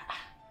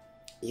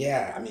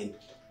 Yeah, I mean,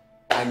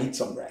 I need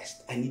some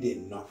rest. I need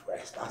enough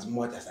rest, as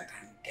much as I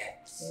can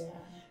get. Yeah.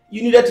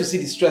 You needed to see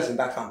the stress in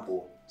that camp.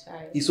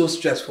 Child. It's so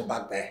stressful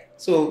back there.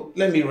 So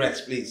let me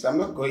rest, please. I'm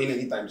not going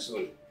anytime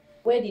soon.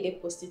 Where did they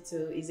post it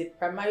to? Is it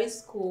primary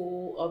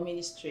school or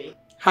ministry?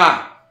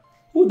 Ha!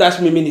 Who dashed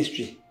me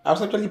ministry? I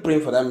was actually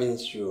praying for that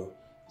ministry,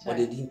 but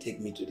they didn't take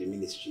me to the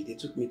ministry. They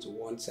took me to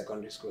one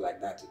secondary school like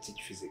that to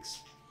teach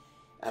physics.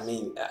 I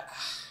mean,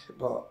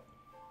 but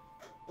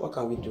what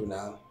can we do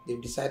now?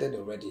 They've decided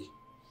already.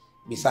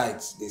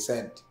 Besides, they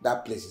said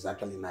that place is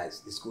actually nice.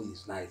 The school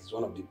is nice. It's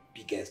one of the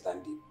biggest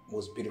and the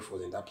most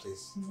beautiful in that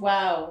place.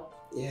 Wow.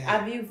 Yeah.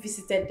 Have you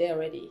visited there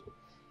already?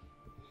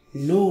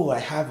 No, I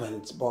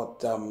haven't.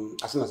 But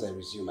as soon as I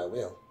resume, I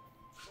will.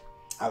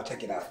 I'll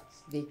check it out.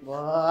 Big boy.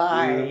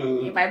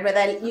 My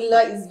brother-in-law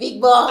is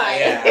big boy.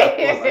 Yeah, of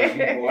course, I'm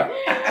big boy.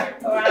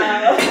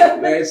 Wow.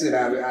 Very soon,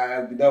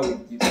 I'll be done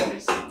with you.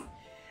 Promise.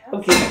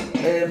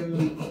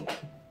 Okay.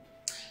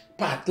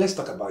 Pat, let's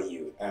talk about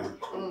you.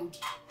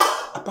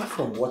 Apart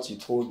from what you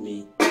told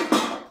me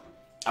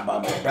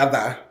about my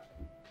brother,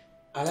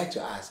 I'd like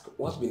to ask,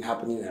 what's been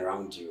happening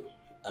around you?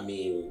 I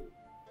mean,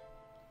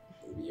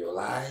 your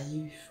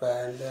life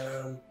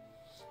and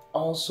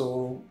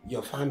also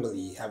your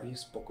family. Have you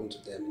spoken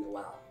to them in a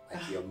while?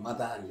 Like your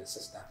mother and your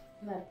sister?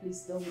 No,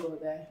 please don't go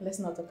there. Let's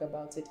not talk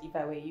about it. If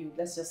I were you,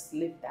 let's just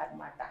leave that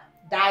matter.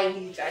 Die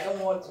it. I don't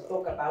want to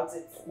talk about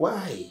it.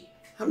 Why?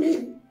 I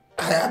mean,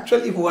 I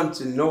actually want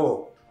to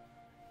know.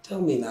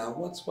 Tell me now,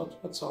 what's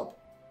up?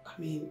 I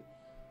mean,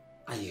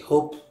 I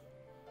hope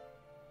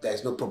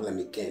there's no problem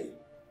again.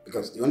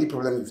 Because the only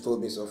problem you've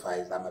told me so far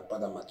is that my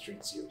brother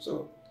maltreats you.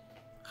 So,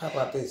 how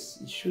about this?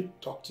 You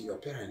should talk to your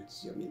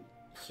parents. I mean,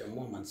 your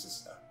mom and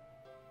sister.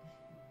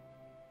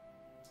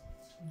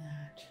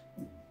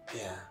 Nad.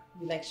 Yeah.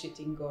 You like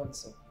shooting guns,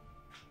 so.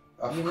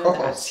 Of You know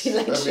course. that. You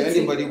like I mean, shooting.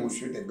 anybody would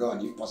shoot a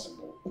gun if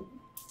possible.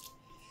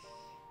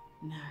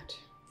 Nad.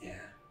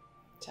 Yeah.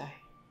 Chai.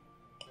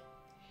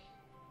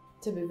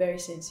 To be very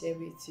sincere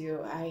with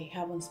you, I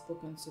haven't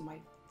spoken to my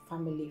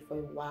family for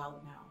a while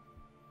now.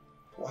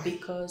 Why?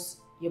 Because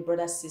your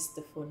brother seized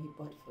the phone he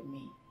bought for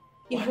me.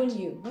 Even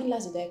you. When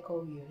last did I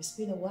call you? It's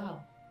been a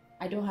while.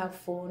 I don't have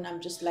phone. I'm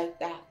just like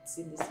that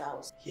in this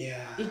house.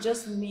 Yeah. It's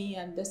just me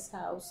and this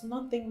house.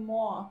 Nothing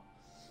more.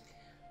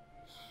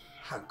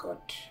 Oh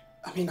God.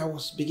 I mean, I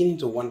was beginning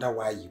to wonder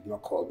why you've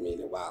not called me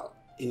in a while.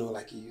 You know,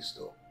 like you used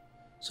to.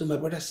 So my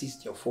brother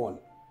seized your phone.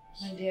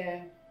 My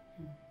dear,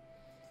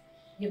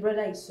 your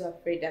brother is so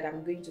afraid that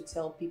I'm going to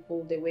tell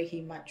people the way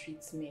he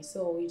maltreats me.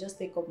 So he just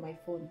take up my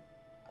phone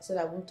so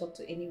that I won't talk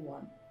to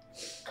anyone.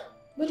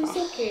 But it's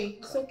okay.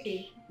 It's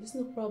okay. There's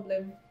no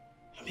problem.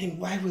 I mean,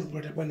 why would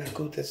brother when I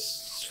go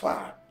this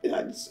far? You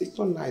know, it's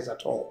not nice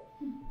at all.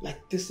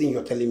 Like this thing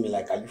you're telling me,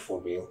 like, are you for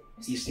real?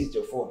 You seized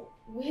your phone.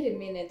 Wait a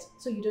minute.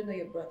 So you don't know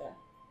your brother?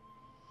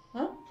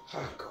 Huh?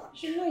 Oh God.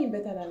 You should know him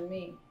better than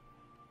me.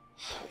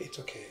 It's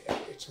okay.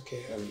 It's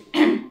okay.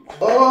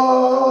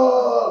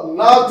 Oh,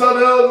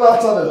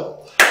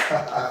 Nathaniel.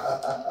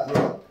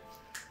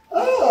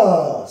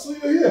 So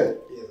you're here.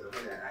 Yes,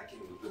 I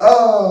came.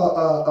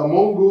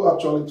 Amongo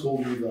actually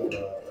told me that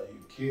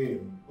you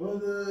came, but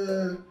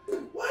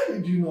why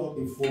did you not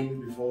inform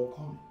me before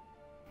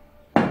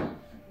coming?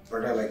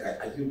 Brother, like,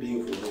 are you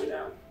being for real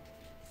now?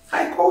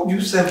 I called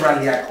you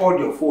severally. I called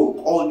your phone,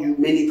 called you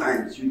many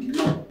times. You did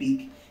not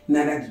pick.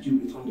 Neither did you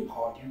return the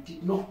call. You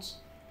did not.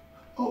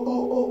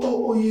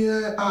 Oh,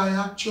 yeah, I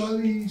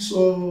actually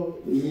saw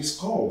the missed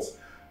calls.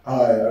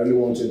 I really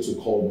wanted to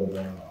call,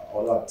 but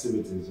other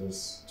activities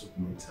just took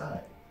my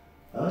time.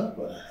 Huh?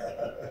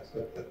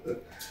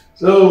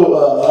 So,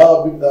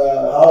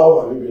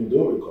 how have you been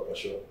doing,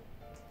 Kopasho?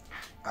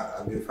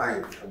 I've been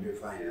fine. I've been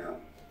fine.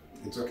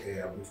 It's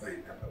okay. I'll be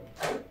fine.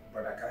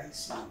 But can I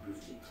see you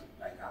briefly?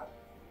 Like how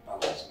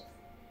something?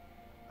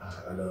 I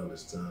don't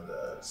understand.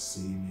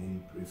 See me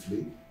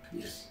briefly?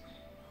 Yes.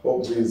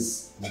 Hope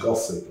this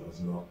gossip has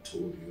not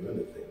told you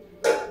anything.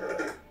 I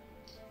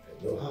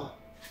know how.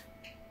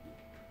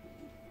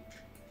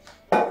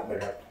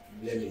 But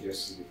let me just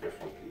see you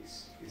briefly,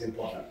 please. It's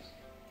important.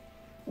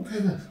 Okay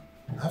then.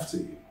 After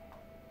you.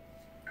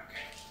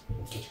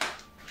 Okay.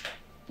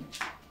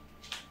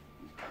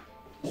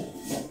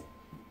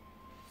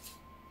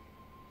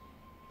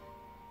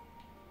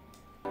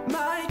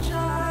 My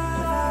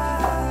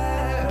child,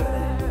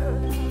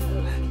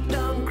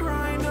 don't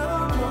cry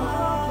no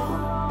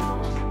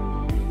more.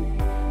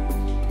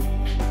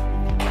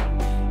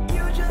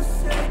 You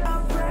just say a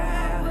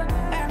prayer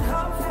and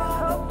hope for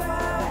the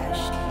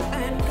best,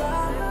 and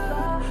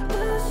God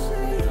will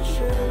see you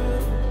through.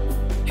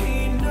 He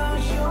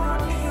knows your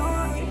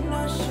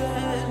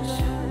innocence.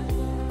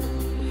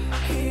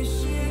 He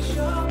sees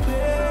your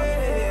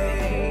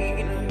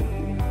pain.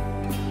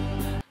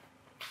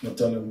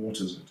 Nathaniel, what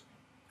is it?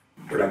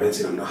 Brother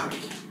Benson, I'm not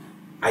happy.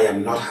 I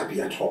am not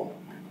happy at all.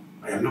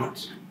 I am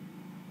not.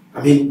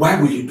 I mean, why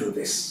will you do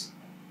this?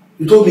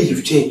 You told me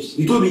you've changed.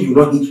 You told me you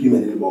will not eat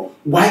women anymore.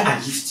 Why are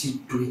you still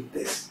doing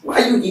this?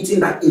 Why are you eating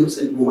that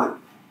innocent woman?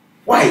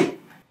 Why?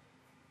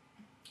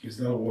 Is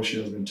that what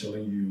she has been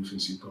telling you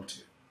since you got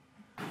here?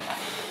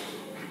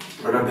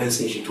 Brother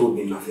Benson, she told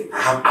me nothing. I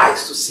have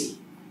eyes to see.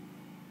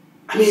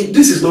 I mean,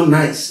 this is not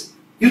nice.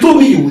 You told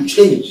me you would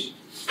change.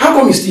 How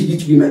come you still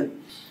eat women?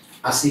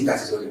 As if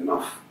that is not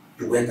enough.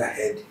 You went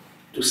ahead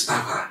to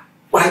stab her.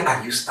 Why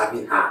are you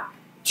stabbing her?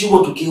 Do you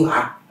want to kill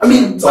her? I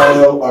mean,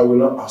 Daniel, I will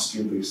not ask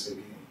you this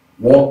again.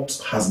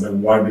 What has my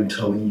wife been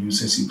telling you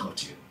since you got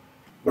here?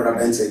 Brother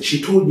Benson,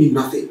 she told me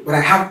nothing, but I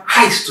have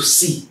eyes to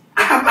see.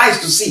 I have eyes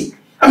to see.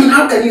 I mean,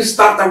 how can you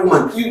stab that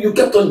woman? You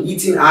kept on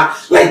hitting her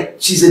like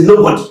she's a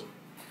nobody.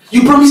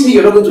 You promised me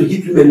you're not going to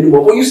hit women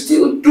anymore, but you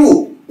still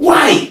do.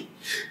 Why?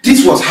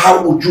 This was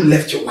how Uju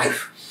left your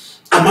life.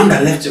 Amanda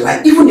left your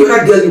life. Even the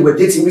other girl you were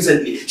dating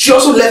recently, she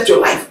also left your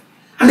life.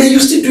 And then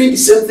you're still doing the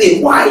same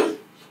thing. Why?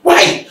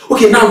 Why?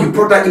 Okay, now you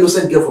brought that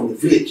innocent girl from the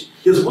village.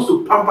 You're supposed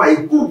to pamper a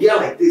good girl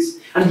like this,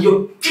 and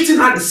you're treating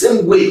her the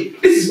same way.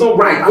 This is not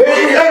right.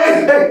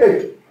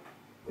 Hey.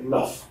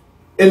 Enough.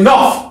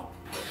 Enough!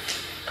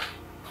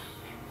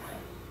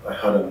 I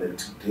had a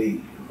little day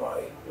in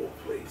my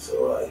workplace,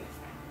 so I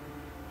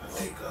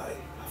think I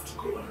have to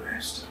go and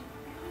rest.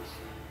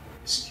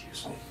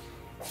 Excuse me.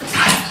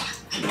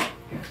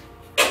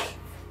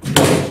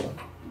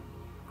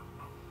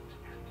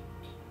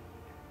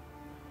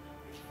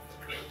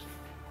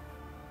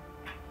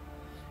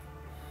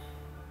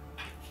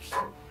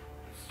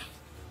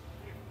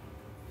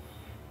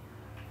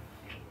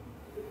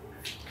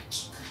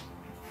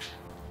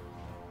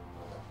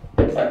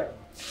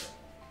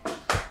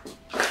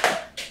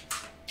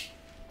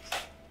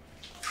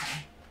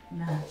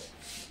 Nah.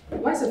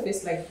 Why's your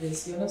face like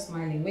this? You're not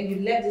smiling. When you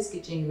left this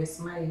kitchen, you were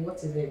smiling. What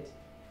is it?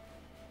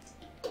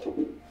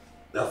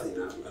 Nothing.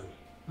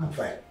 I'm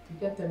fine. You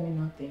can't tell me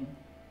nothing.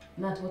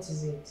 Nat, what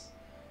is it?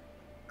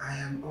 I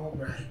am all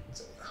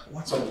right.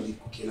 What's up with the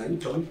cooking? Are you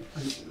done?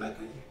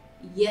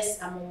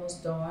 Yes, I'm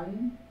almost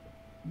done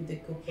with the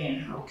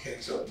cooking. Okay,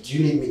 so do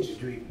you need me to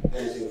do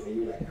anything for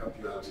you, like help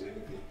you out in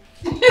anything?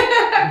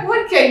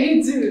 What can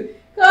you do?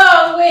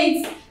 Come,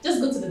 wait.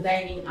 Just go to the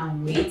dining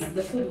and wait.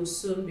 The food will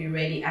soon be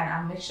ready and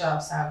I'll make sure I'll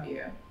serve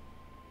you.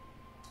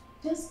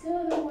 Just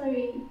go, don't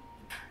worry.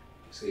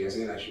 So you're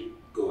saying I should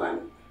go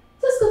and...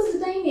 Just go to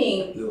the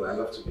dining. No, I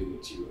love to be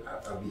with you.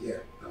 I'll be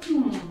here.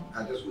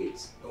 I'll just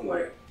wait. Don't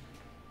worry.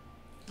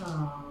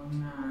 Oh,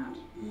 nah.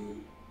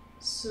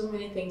 So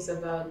many things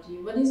about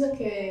you, but it's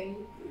okay.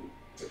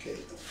 It's okay.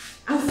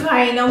 I'm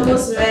fine, I'm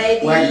almost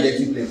ready. Why did they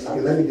keep late?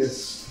 Okay, let me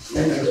just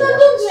No,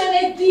 don't do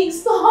anything.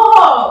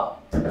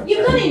 Stop.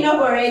 You've done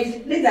enough already.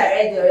 Please, are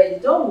ready already.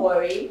 Don't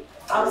worry.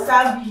 I'll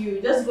serve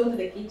you. Just go to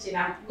the kitchen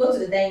and go to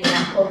the dining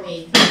and come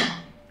in.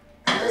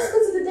 Just go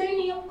to the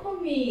dining and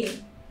come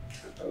in.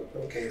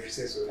 Okay, if you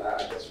say so, I'll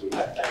just wait.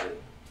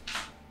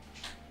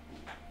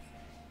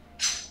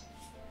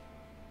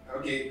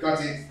 Okay, cut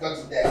it there, cut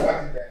it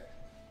there.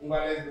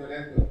 Let's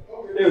go.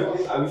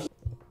 Okay,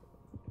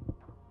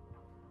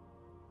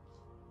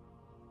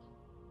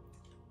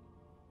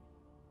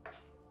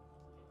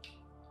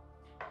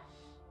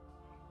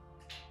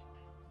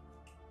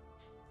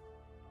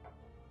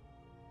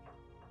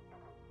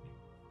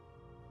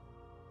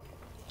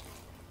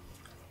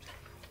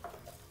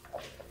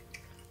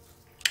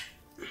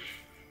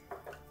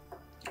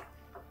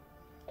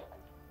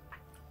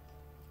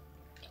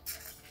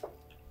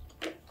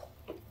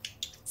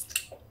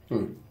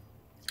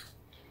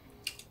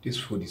 This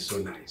food is so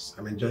nice.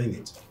 I'm enjoying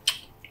it.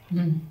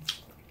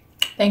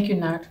 Thank you,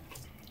 Nat.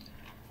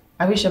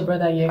 I wish a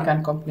brother here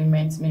can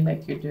compliment me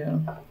like you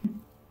do.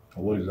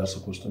 What is that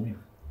supposed to mean?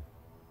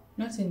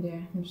 Nothing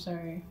there. I'm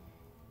sorry.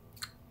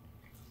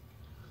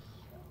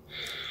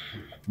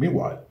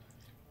 Meanwhile,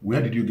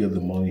 where did you get the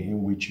money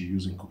in which you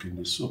use in cooking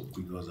this soup?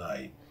 Because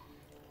I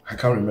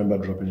can't remember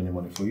dropping any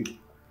money for you.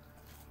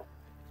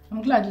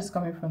 I'm glad it's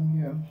coming from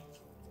you.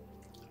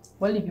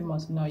 Well, if you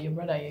must know, your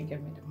brother here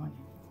gave me the money.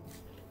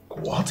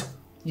 What?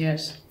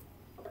 Yes.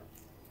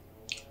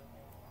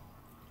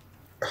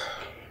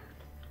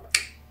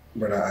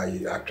 Brother,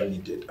 I actually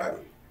did.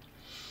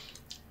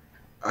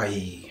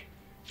 I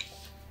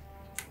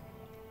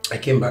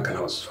came back and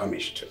I was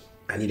famished.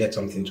 I needed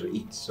something to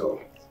eat,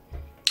 so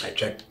I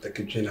checked the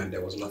kitchen and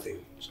there was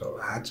nothing. So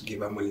I had to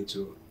give her money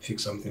to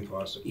fix something for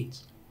us to eat.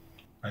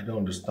 I don't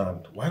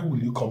understand. Why will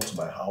you come to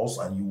my house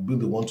and you will be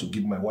the one to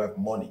give my wife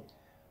money?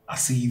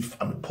 As if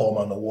I'm a poor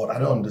man or what? I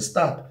don't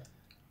understand.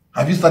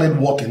 Have you started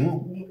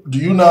working? Do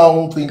you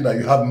now think that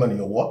you have money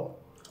or what?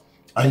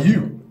 And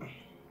you?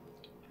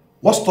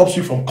 What stops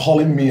you from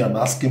calling me and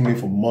asking me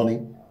for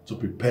money to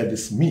prepare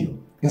this meal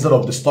instead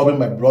of disturbing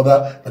my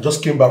brother that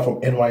just came back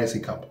from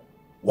NYSC camp?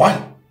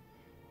 Why?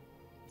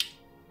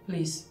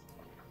 Please.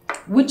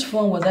 Which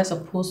phone was I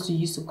supposed to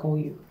use to call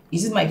you?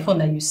 Is it my phone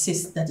that you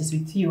insist that is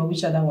with you or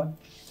which other one?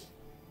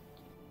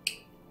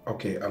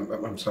 Okay,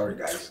 I'm sorry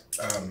guys.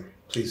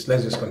 Please,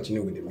 let's just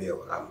continue with the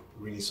meal. I'm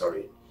really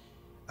sorry.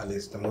 At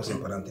least the most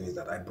important thing is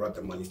that I brought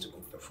the money to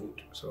cook the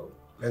food. So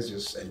let's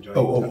just enjoy it.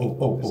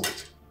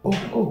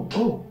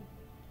 Oh.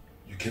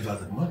 You gave her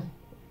the money?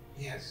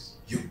 Yes.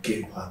 You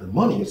gave her the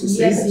money? Yes,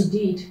 he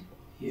did.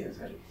 Yes,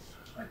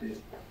 I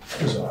did.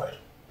 It's alright.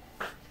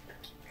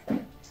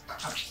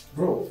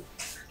 Bro,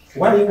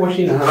 why are you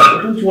washing your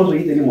hands? Don't you want to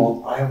eat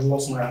anymore? I have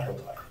lost my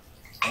appetite.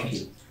 Thank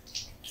you.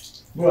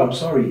 Bro, I'm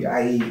sorry.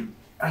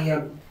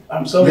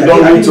 I'm sorry. You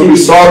don't need to be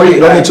sorry. You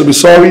don't need to be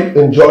sorry.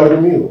 Enjoy the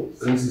meal.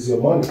 This is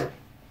your money.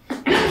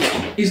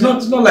 It's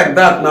not like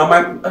that now.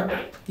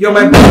 You're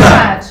my brother.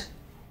 Dad,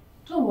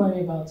 don't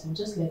worry about him.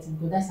 Just let him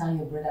go. That's how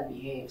your brother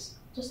behaves.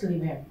 Just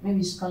leave him. Maybe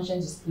his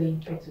conscience is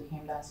playing trick to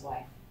him. That's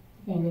why.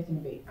 You can let him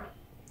be.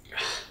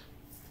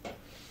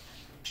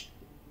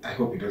 I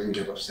hope he doesn't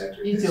get upset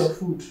with Eat this. your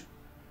food.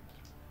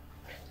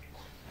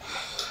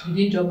 You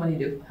didn't drop money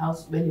in the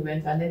house when you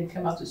went and then you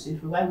came out to see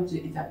food. Why would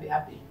you eat and be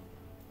happy?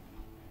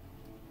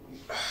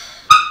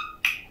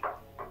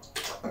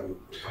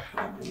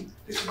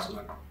 This is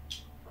not...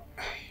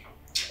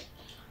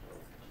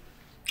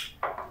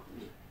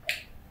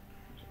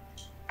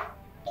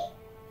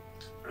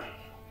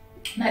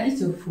 Now eat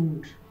your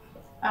food.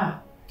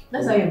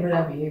 That's how your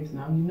brother behaves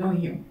now. You know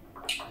him.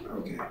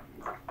 Okay.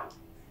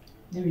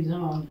 There is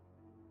no one.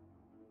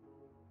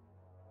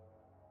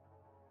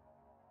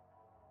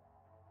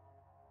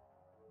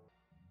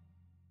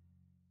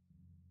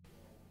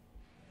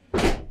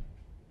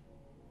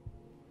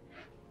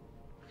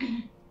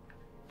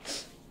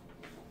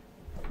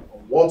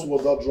 What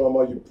was that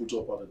drama you put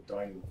up at the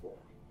dining for?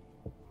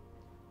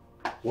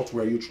 What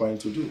were you trying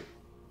to do?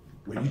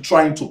 Were you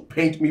trying to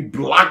paint me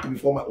black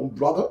before my own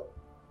brother?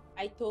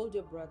 I told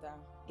your brother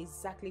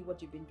exactly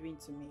what you've been doing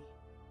to me.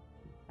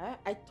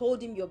 I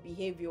told him your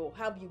behavior,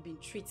 how you've been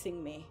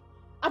treating me.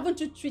 Haven't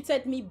you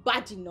treated me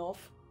bad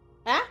enough?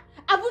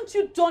 Haven't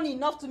you done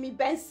enough to me,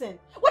 Benson?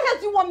 What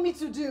else do you want me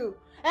to do?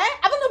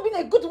 Haven't I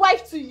been a good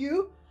wife to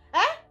you?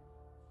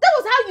 That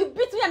was how you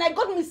beat me and I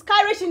got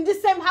miscarriage in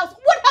this same house.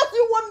 What else do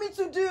you want me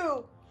to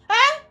do?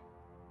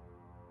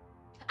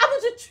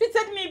 Haven't you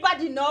treated me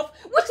bad enough?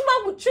 Which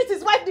man would treat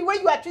his wife the way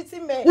you are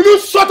treating me? Will you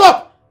shut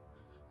up?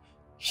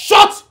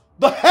 Shut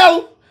the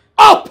hell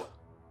up!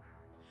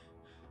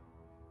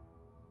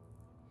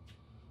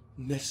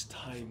 Next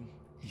time,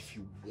 if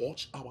you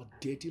watch our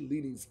dirty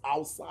leanings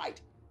outside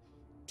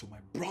to my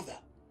brother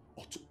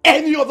or to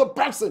any other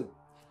person,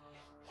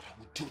 what I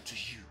will do to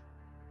you,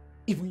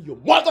 even your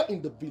mother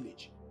in the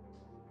village.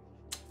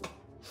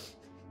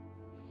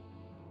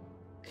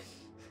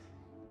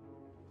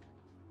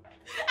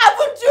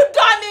 Haven't you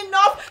done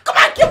enough? Come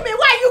and kill me. Where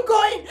are you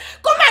going?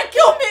 Come and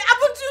kill me.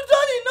 Haven't you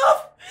done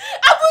enough?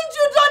 Haven't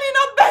you done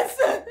enough,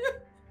 Benson?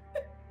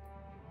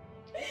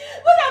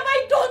 What have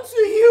I done to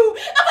you?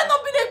 Have I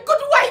not been a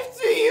good wife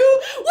to you?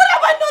 What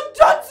have I not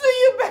done to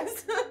you,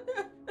 Benson?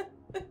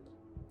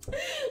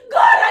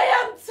 God, I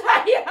am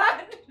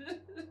tired.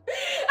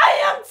 I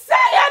am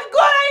tired.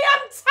 God, I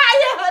am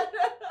tired.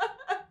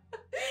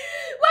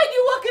 Why do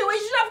you walk away?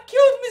 You should have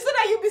killed me so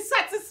that you'd be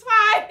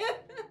satisfied.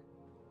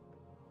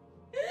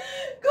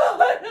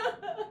 God.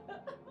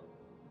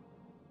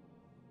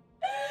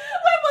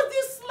 Why must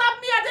you slap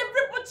me at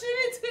every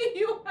opportunity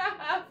you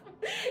have?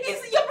 Is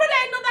your brother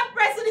another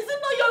person? Is it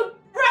not your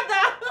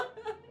brother?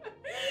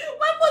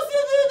 Why must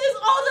you do this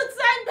all the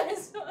time,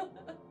 Benson?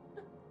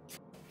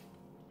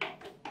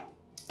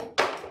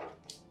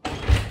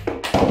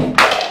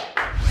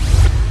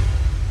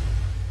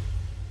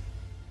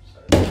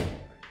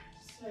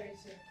 Sorry,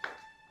 sir.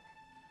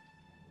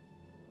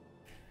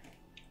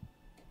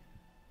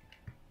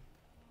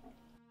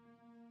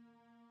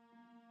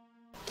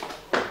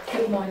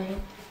 Good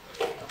morning.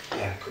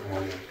 Yeah, good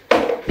morning.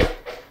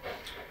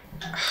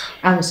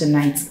 How was your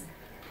night?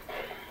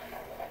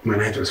 My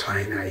night was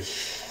fine. I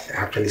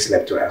actually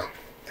slept well.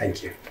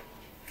 Thank you.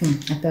 I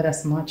thought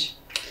as much.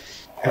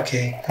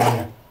 Okay,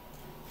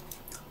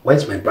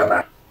 where's my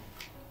brother?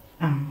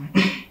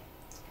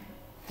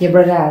 Your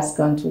brother has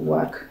gone to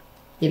work.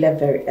 He left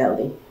very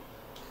early.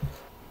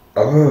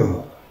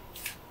 Oh,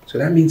 so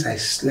that means I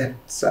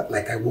slept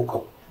like I woke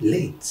up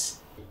late.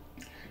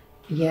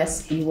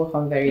 Yes, he woke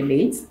up very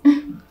late.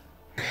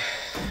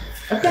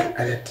 Okay.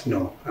 I didn't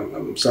know.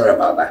 I'm sorry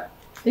about that.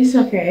 It's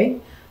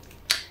okay.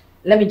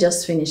 Let me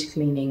just finish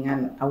cleaning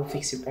and I will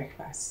fix your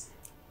breakfast.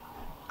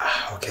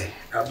 Okay,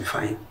 I'll be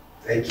fine.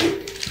 Thank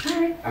you.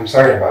 Alright. I'm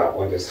sorry about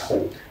what just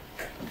happened.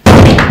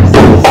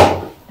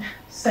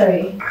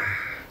 Sorry.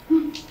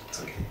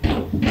 It's okay.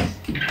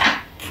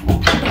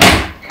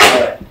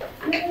 Alright.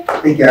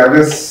 Thank you. I'll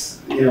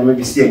just,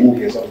 maybe see a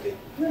movie or something.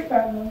 No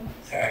problem.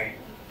 Sorry.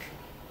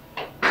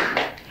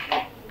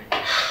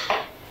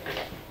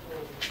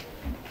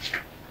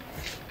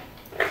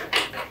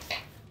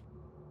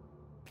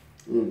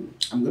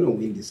 I'm gonna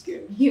win this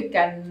game. You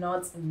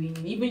cannot win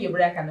me. Even your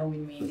brother cannot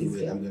win me in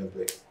this game. I'm gonna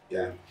play.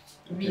 Yeah.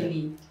 Okay.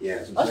 Really?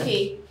 Yeah.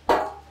 Okay.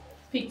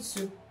 Pick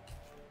 2.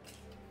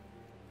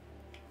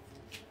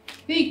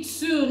 Pick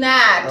 2,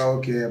 Nat.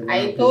 Okay.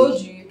 I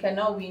told you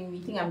cannot win me.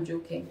 You think I'm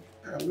joking?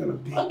 I'm gonna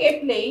pick. Okay,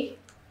 play.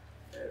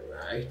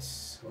 Alright.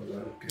 Hold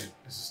on. Okay.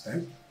 This is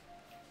time.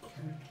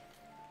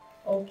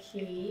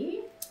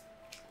 Okay.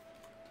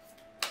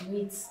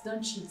 Wait,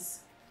 don't cheat.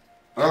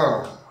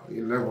 Oh,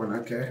 11.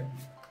 Okay.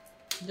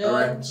 Don't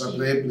Alright. So cheat.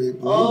 play.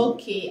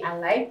 Okay, I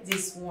like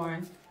this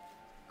one.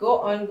 Go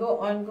on.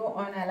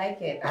 I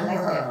like it.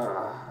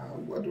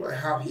 What do I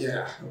have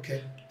here?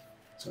 Okay.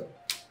 So,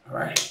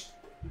 alright.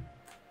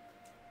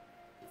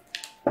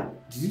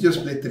 Did you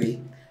just play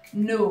 3?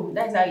 No,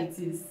 that's how it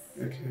is.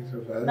 Okay,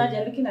 so far. Now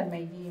you're looking at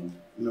my game.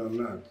 No,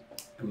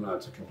 I'm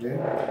not. Okay, play.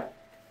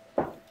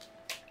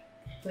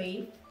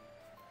 Play.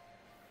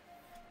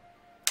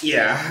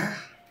 Yeah.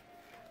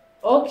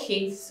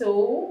 Okay,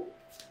 so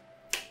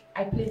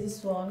I play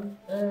this one.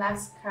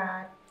 Last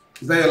card.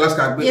 Is that your last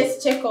card?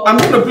 Yes, check out. I'm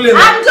gonna play now.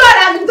 I'm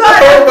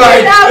done. Oh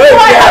my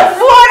I'm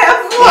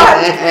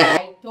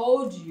I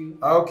told you.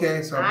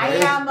 Okay, so I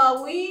play. am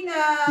a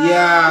winner.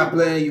 Yeah,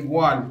 play. You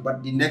won,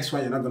 but the next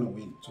one you're not gonna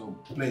win. So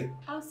play.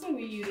 I'll stay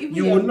with you. Even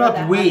You your will not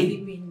brother win.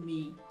 hardly win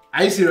me.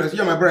 Are you serious?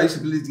 You're my brother. I used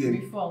to play this game.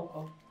 Before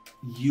Uncle.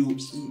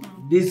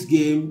 This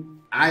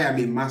game, I am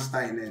a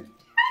master in it.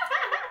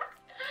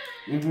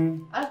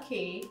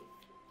 Okay.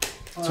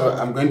 So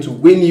I'm going to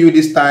win you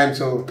this time.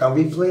 So can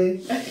we play?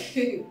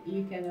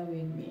 You cannot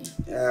win me.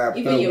 Yeah.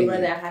 Even your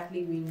brother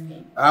hardly win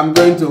me. I'm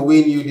going to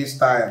win you this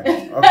time.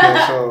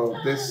 Okay. So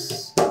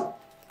this.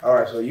 All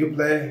right. So you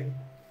play.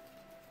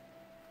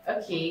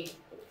 Okay.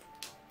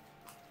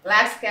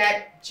 Last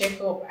card,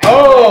 check up.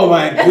 Oh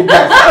my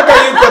goodness! How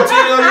can you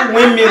continually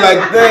win me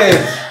like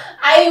this?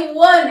 I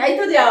won. I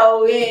told you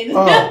I'll win.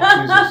 Oh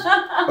Jesus!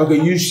 Okay,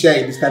 you share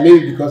it this time.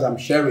 Maybe because I'm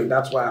sharing,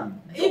 that's why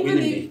I'm winning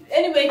me.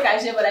 Anybody can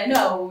share, but I know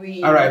I will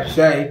win. All right,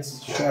 share it.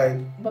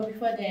 But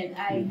before then,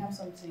 I have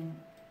something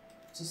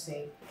to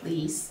say,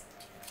 please.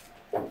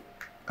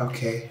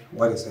 Okay,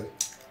 what is it?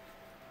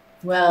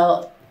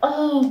 Well,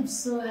 I'm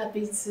so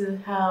happy to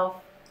have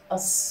a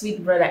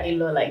sweet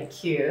brother-in-law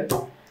like you.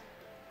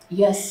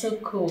 You're so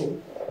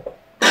cool.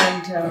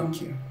 And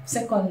Thank you.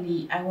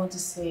 Secondly, I want to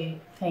say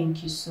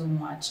thank you so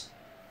much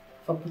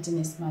for putting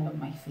a smile on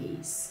my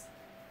face.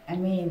 I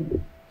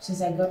mean,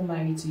 since I got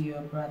married to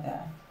your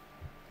brother,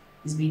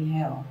 it's been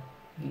hell,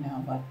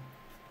 but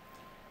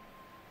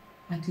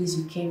at least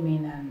you came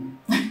in and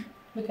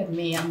look at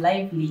me, I'm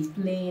lively,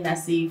 playing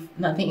as if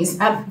nothing is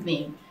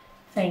happening.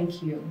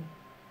 Thank you.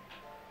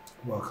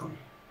 Welcome.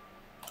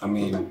 I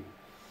mean,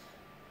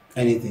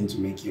 anything to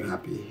make you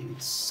happy,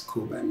 it's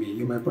cool by me.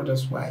 You're my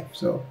brother's wife,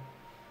 so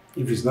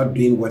if he's not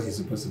doing what he's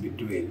supposed to be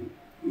doing,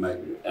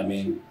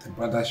 the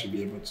brother should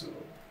be able to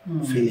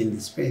fill in the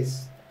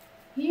space.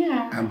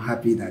 Yeah. I'm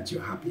happy that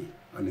you're happy,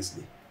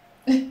 honestly.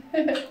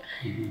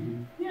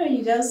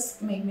 You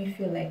just make me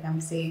feel like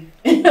I'm safe.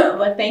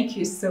 But thank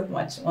you so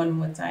much one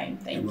more time.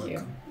 Thank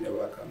you. You're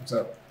welcome.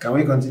 So, can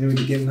we continue with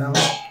the game now?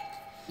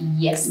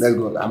 Yes. Let's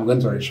go. I'm going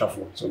to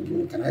reshuffle. So,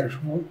 can I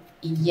reshuffle?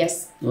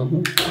 Yes.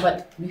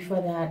 But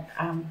before that,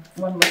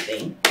 one more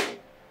thing.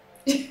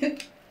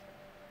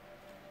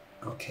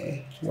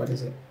 Okay. What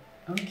is it?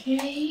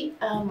 Okay.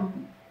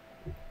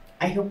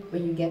 I hope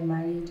when you get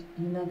married,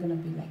 you're not gonna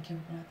be like your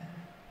brother.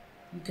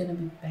 You're gonna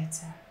be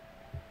better.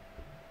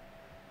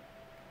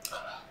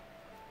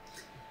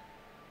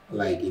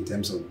 Like in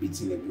terms of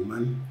beating a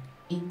woman?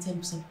 In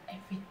terms of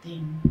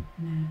everything,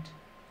 Nad.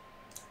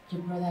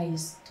 Your brother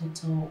is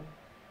total.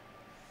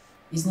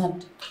 He's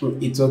not.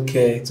 It's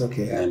okay. It's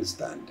okay. I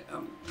understand.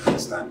 I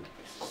understand.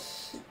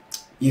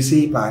 You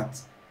see,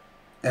 Pat,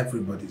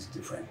 everybody's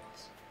different.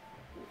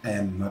 I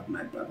am not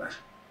my brother,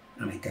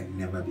 and I can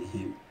never be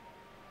him.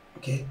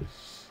 Okay?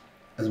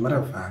 As a matter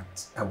of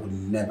fact, I would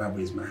never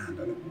raise my hand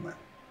on a woman.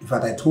 In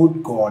fact, I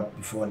told God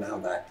before now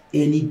that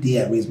any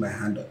day I raise my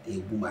hand on a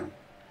woman,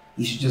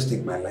 He should just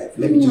take my life.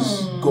 Let me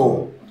just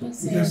go.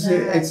 Because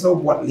it's not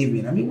worth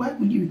living. I mean, why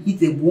would you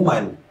hit a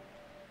woman?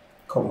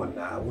 Come on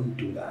now, I wouldn't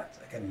do that.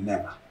 I can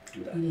never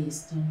do that.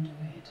 Please don't do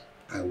it.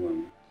 I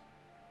won't.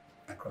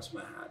 I cross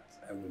my heart.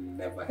 I will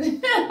never.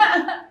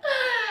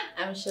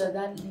 I'm sure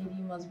that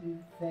lady must be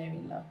very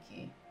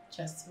lucky.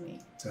 Trust me.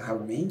 To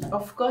have me?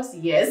 Of course,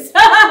 yes.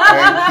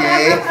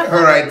 Okay.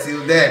 Alright,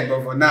 till then.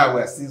 But for now,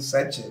 we're still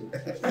searching.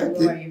 Don't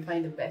worry, you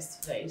find the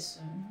best very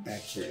soon.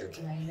 Okay.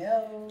 I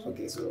know.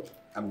 Okay, so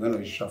I'm going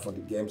to shuffle the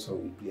game so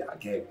we play our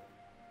game.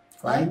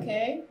 Fine?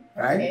 Okay.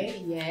 Right?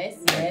 Okay. Yes,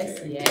 yes,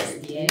 Okay, yes,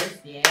 okay.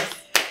 yes.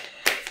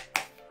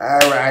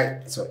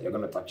 Alright. So you're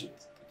going to touch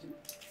it.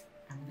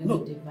 I'm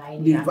going to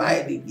divide it.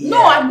 Divide it. Yeah.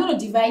 No, I'm going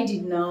to divide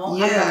it now.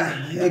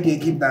 Yeah. Okay,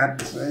 keep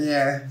that. So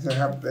yeah, so I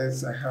have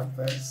this. I have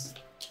this.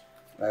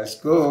 Let's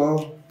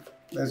go.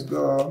 Let's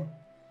go.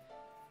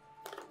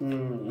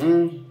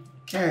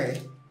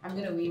 Okay. I'm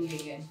going to win you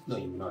again. No,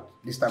 you're not.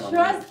 This time I'm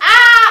Trust. winning.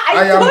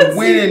 I am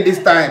winning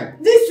this time.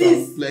 This So,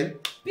 is play.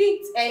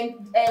 pick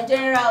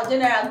general.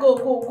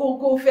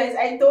 Go first.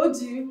 I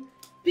told you.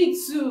 Pick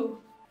 2.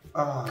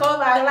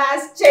 Come and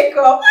last check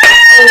up.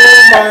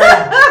 Oh my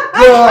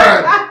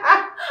God.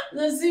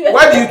 No, seriously.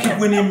 Why do you keep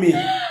winning me?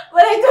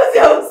 But I told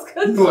you I was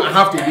going to. No, I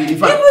have to win. In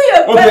fact, Even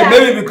your okay, brother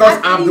maybe because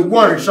I'm the actually-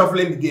 one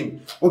reshuffling the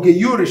game. Okay,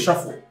 you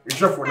reshuffle.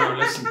 Reshuffle now.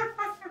 Let's see.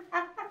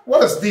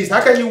 What is this?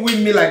 How can you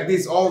win me like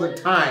this all the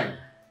time?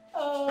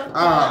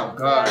 Oh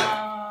God.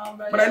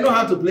 But I know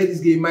how to play this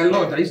game. My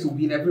lord, I used to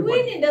win everybody.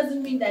 Winning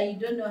doesn't mean that you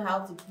don't know how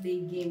to play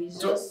game. It's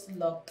just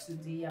luck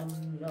today. I'm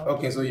lucky.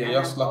 Okay, so you're And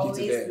just I'm lucky always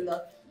today.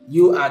 lucky.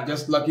 You are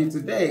just lucky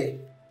today.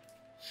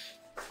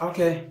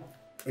 Okay,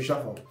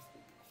 reshuffle.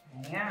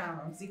 Yeah,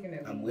 I'm still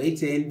gonna I'm be.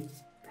 waiting.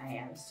 I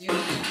am still.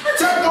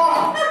 Check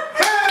on!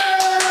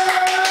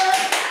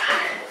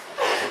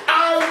 I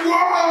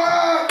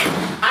won!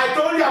 I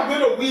told you I'm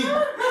going to win. I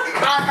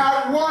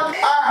have won. I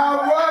have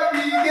won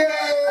the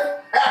game.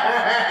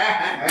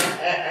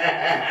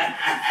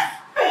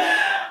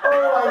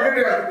 Oh my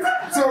goodness.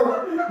 So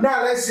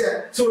now let's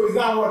share. So it's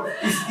now what?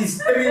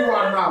 It's 3-1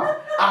 now.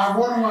 I have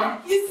won one.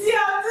 You see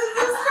how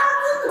this is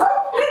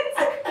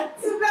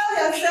to bail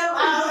yourself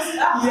out.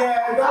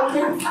 Yeah, that's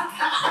it.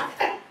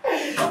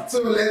 So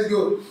let's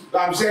go.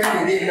 I'm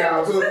sharing the game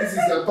now. So this is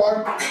your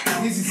turn.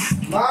 This is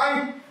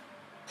mine.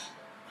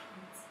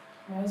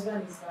 My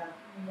husband is back.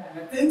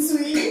 Nothing to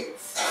eat.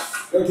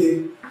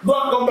 Okay. Go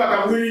and come back.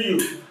 I'm winning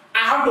you. I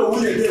have to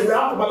win again. We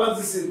have to balance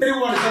this in.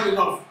 3-1 is not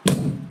enough.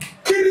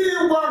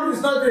 3-1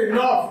 is not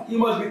enough. You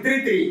must be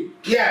 3-3.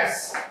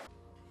 Yes.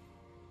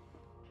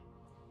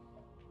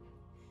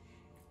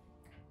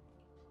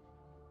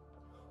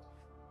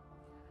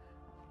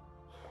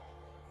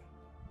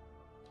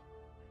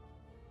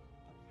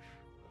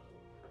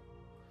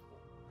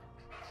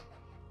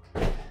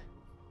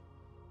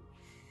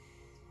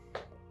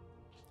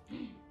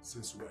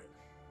 Since when?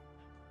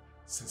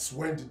 Since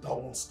when did that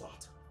one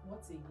start?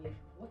 What again?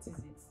 What is it?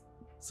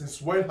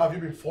 Since when have you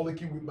been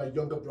frolicking with my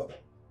younger brother?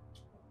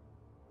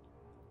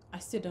 I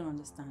still don't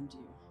understand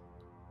you.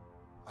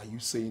 Are you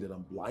saying that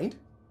I'm blind?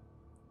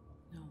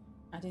 No,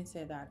 I didn't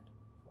say that.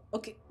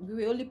 Okay,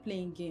 we were only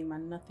playing game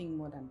and nothing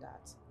more than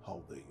that.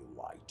 How dare you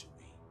lie to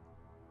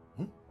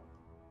me?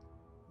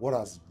 What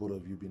has both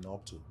of you been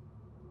up to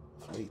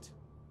of late?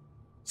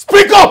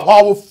 Speak up or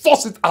I will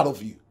force it out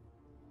of you.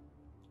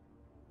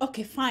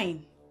 Okay,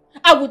 fine.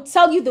 I will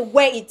tell you the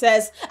way it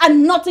is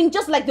and nothing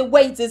just like the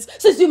way it is.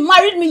 Since you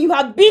married me, you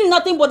have been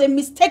nothing but a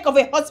mistake of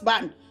a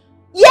husband.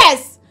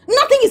 Yes,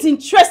 nothing is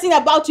interesting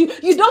about you.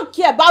 You don't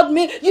care about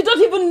me. You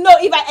don't even know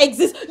if I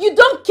exist. You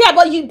don't care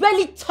about you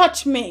barely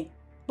touch me.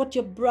 But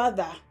your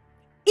brother,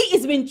 he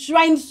has been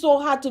trying so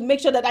hard to make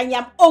sure that I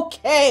am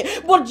okay.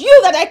 But you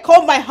that I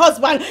call my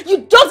husband, you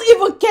don't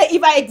even care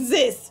if I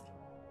exist.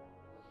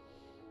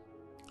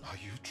 Are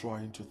you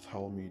trying to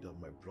tell me that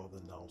my brother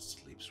now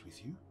sleeps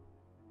with you?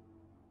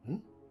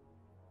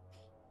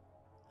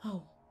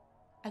 Oh,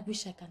 I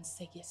wish I can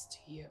say yes to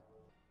you.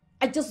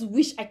 I just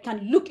wish I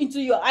can look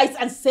into your eyes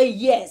and say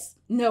yes.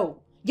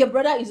 No, your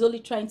brother is only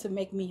trying to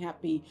make me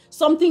happy.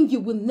 Something you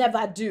will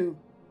never do.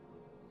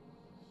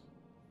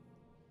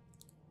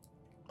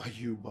 Are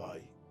you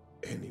by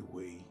any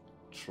way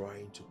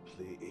trying to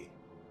play a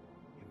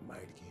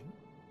mind game?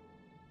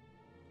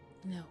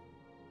 No.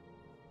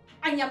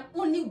 I am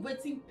only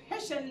waiting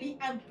patiently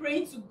and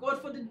praying to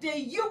God for the day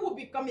you will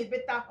become a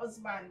better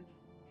husband.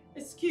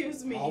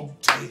 Excuse me. How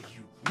dare you?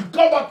 You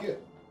come back here.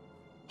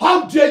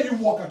 How dare you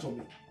walk out on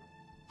me?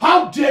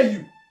 How dare you?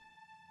 You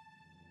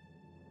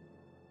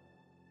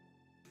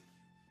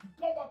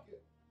come back here.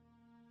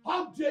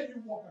 How dare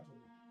you walk out on me?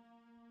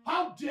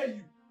 How dare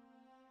you?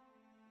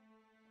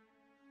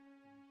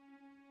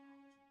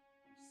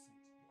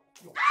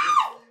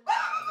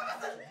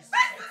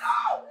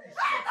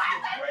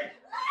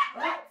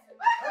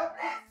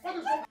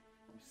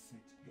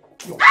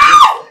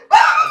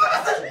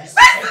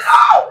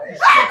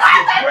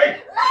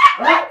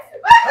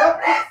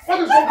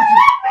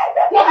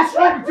 What is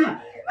wrong with you?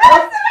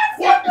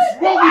 What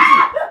is wrong with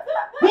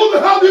you? Who the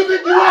hell do you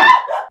think you are?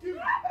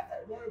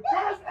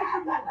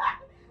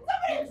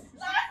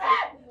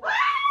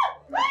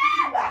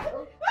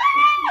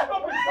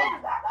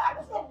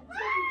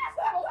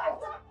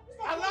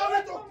 Allow me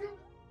to kill.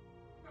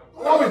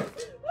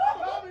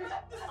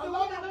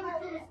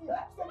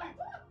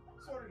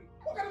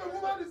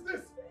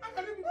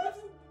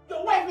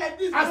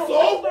 And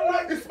so,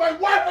 it's my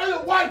wife and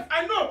your wife.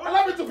 I know.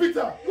 Allow me to beat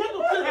her. You want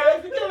to kill her?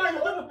 If you kill her,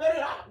 you're going to bury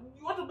her.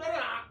 You want to bury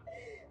her?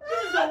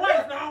 This is your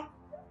wife now.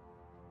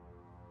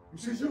 You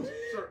see you?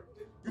 Sorry.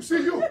 You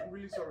see you? I'm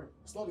really sorry.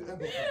 It's not the end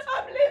of it.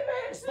 I'm leaving.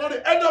 It's not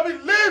the end of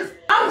it. Leave!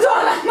 I'm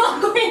done. I'm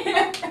not going.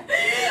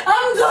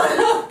 I'm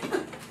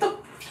done.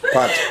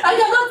 Pat. I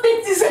cannot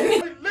take this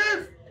anymore.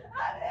 Leave!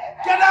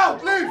 Get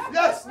out! Leave!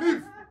 Yes,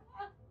 leave!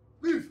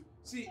 Leave!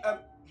 See,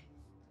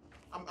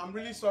 I'm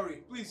really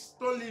sorry. Please,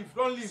 don't leave.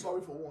 Don't leave.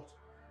 Sorry for what?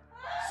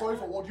 Sorry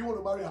for what? You want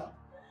to marry her?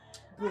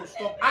 Bro,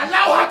 stop.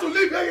 Allow her to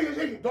leave!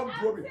 Hey. Don't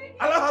throw me.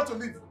 Allow her to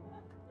leave.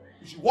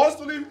 If she wants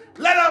to leave,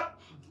 let her!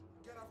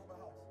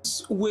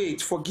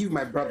 Wait, forgive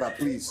my brother,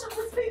 please.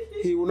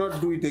 He will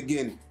not do it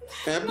again.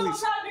 No,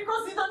 Please. not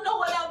because you don't know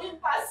what I've been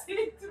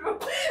passing through. What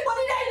did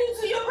I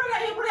do to your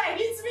brother? Your brother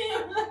hits me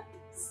like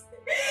this.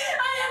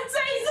 I am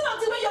saying it's not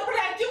the way your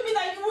brother killed me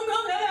that you will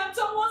not let him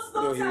towards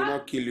No, he will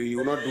not kill you. He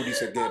will not do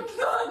this again.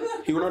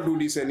 He will not do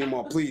this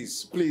anymore.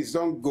 Please, please,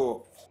 don't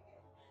go.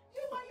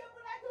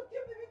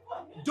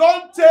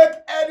 Don't take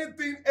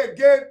anything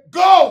again.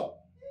 Go!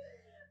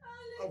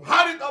 I've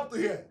had it up to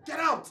here. Get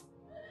out!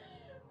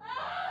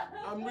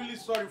 I'm really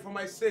sorry. For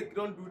my sake,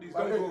 don't do this.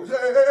 Don't go.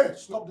 Hey.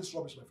 Stop this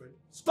rubbish, my friend.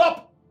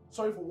 Stop!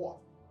 Sorry for what?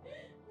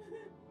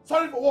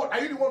 Sorry for what? Are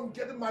you the one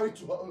getting married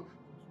to her?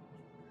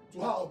 To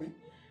her or me?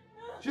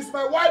 She's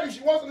my wife. If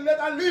she wants to let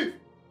her leave.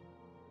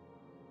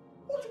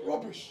 What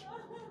rubbish?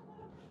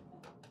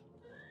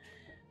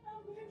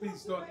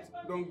 Please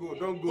don't go.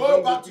 Don't go.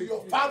 Go back to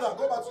your father.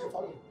 Go back to your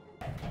family.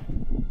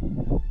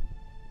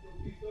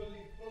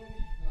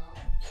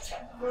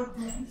 Don't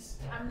do this.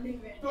 I'm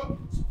leaving.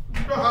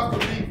 You don't have to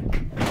leave.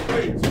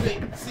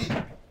 Wait, see.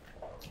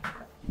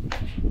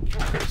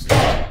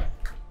 Stop.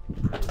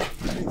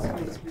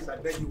 Please, I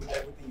beg you with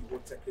everything you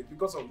want, Secretary.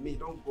 Because of me,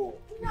 don't go.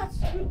 Nat,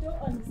 you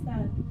don't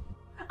understand.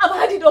 I've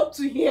had it up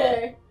to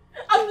here.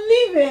 I'm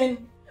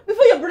leaving.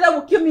 Before your brother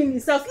will kill me in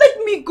his house, let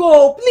me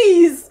go,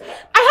 please.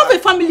 I have a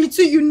family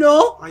too, you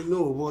know. I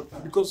know,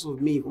 but because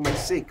of me, for my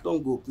sake,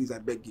 don't go, please. I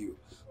beg you.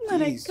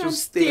 Please, I can't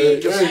just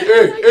stay.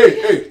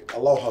 Hey.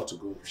 Allow her to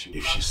go.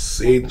 If she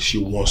said she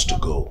wants to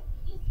go,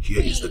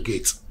 here is the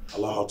gate.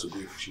 Allow her to go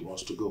if she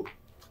wants to go.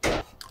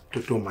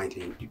 Don't mind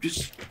him. You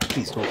just,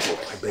 please don't go.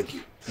 I beg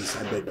you. Please,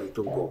 I beg you,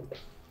 don't go.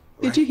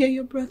 Did you hear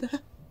your brother?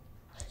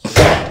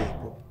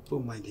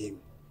 Don't mind him.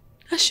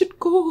 I should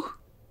go.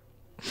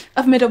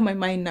 I've made up my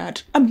mind,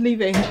 Nad. I'm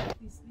leaving.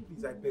 Please,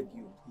 I beg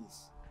you,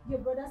 please. Your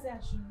brother said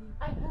I should leave.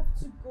 I have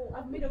to go.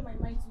 I've made up my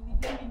mind to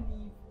leave. Let me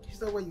leave. Is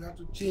that why you have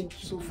to change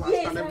so fast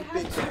Yes, and I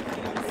everything?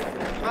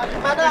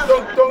 Madam,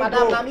 Don't Madam,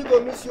 go. Nami go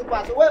miss you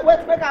pass. Wait,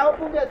 make I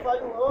open gate for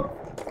you. Oh.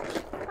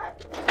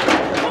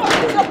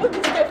 Please open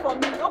this gate for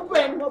me.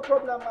 Open. No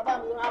problem,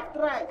 Madam. You have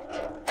tried.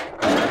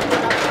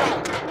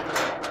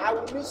 I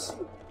will miss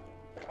you.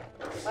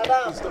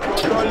 Madam.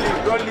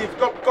 Don't leave.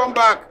 Come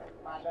back.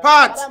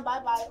 Pat! Madam,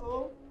 bye-bye.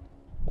 Oh.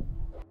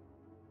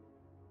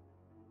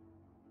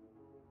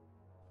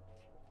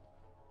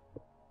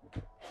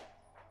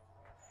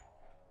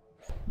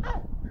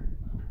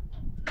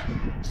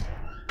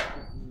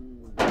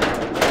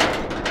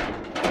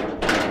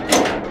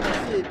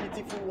 See a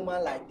beautiful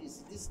woman like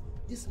this.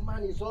 This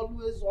man is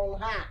always on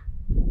her.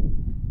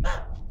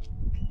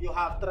 You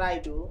have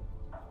tried, though.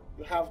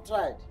 You have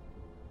tried.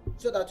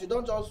 So that you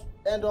don't just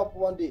end up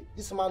one day,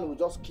 this man will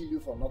just kill you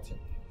for nothing.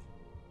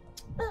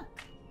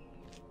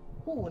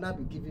 Who will not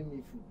be giving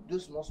me food?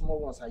 Those small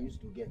ones I used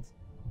to get.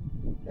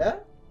 Yeah?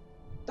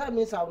 That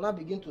means I will not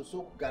begin to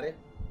soak gari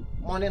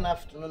morning,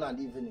 afternoon, and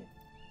evening.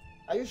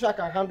 Are you sure I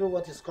can handle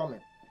what is coming?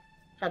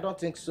 I don't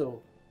think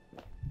so.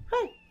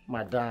 Hey,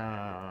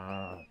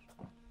 madam.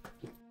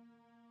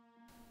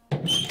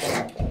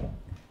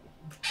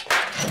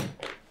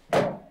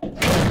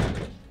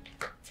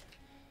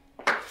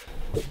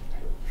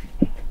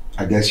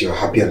 I guess you're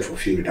happy and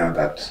fulfilled now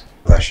that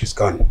she's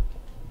gone.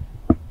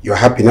 You're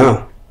happy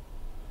now?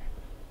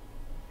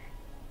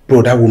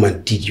 Bro, that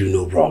woman did you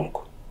no wrong.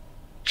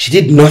 She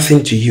did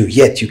nothing to you,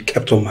 yet you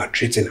kept on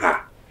maltreating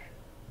her.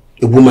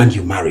 The woman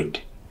you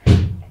married.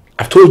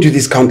 I've told you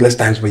this countless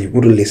times, but you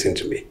wouldn't listen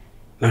to me.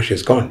 Now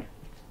she's gone.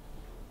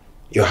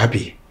 You're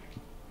happy.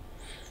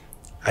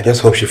 I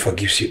just hope she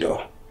forgives you,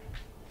 though.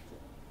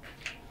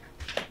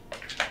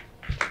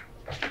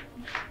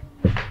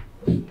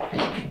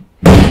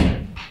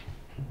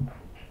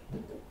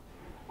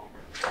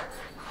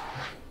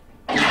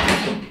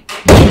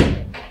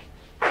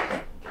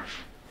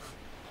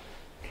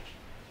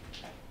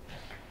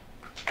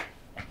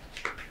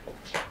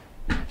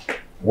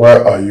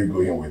 Where are you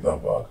going with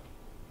that bag?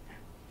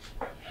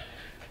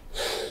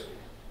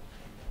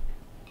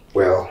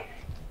 Well,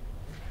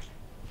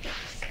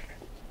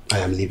 I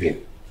am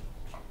leaving.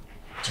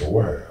 So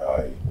where?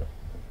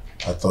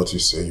 I thought you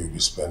said you'd be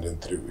spending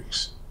 3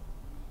 weeks.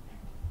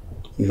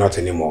 Not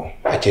anymore.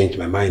 I changed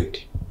my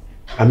mind.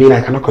 I mean,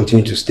 I cannot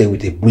continue to stay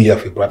with a bully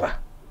of a brother.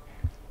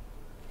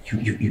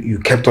 You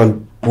kept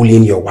on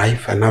bullying your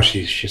wife and now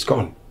she's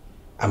gone.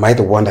 Am I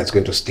the one that's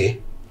going to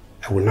stay?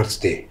 I will not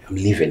stay. I'm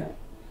leaving.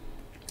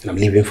 And I'm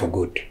leaving for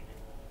good.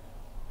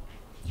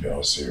 You're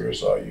not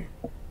serious, are you?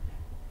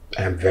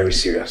 I am very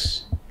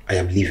serious. I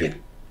am leaving.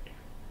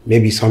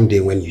 Maybe someday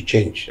when you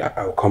change,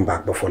 I'll come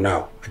back. But for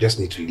now, I just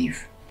need to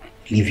leave.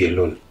 Leave you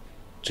alone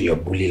to your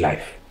bully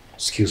life.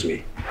 Excuse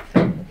me.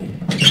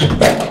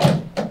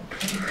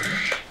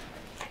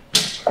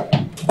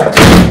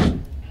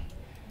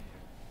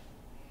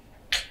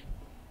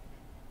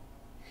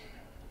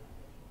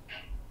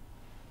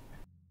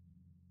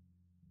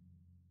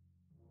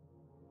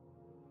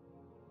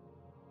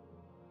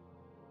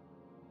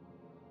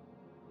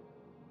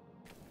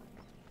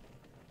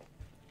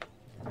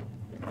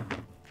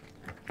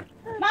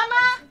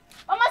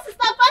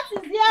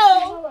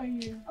 How are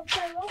you? I'm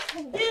fine,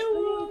 welcome.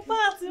 You,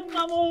 Party,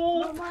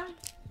 Mama. Mama.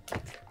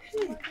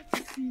 Hey, good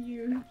to see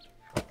you.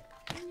 I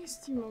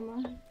missed you,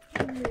 Mama.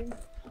 How are you?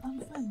 I'm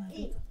fine, my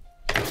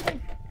daughter.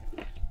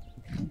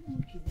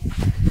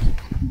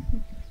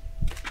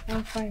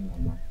 I'm fine,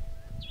 Mama.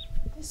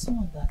 This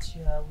one that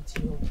you are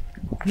with your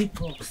big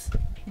box,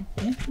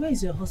 where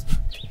is your husband?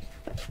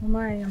 Mama,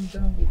 I am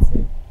done with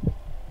him.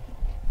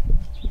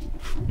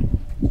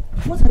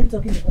 What are you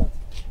talking about?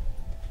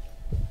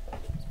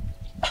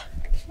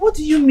 What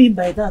do you mean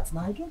by that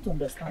now? I don't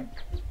understand.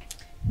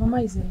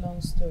 Mama, it's a long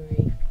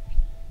story.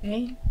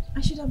 I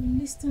should have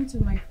listened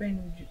to my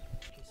friend.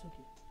 It's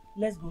okay.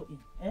 Let's go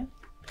in.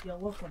 You're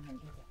welcome, my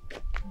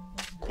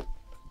daughter.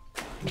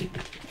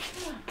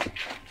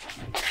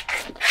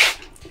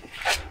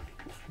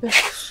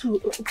 So,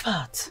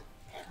 Pat,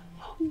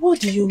 what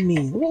do you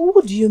mean?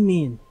 What do you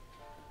mean?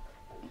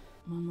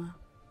 Mama,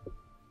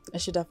 I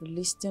should have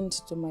listened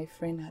to my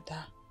friend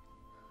Ada.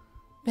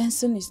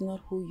 Benson is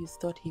not who you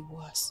thought he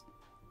was.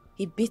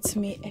 He beats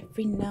me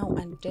every now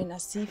and then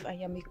as if I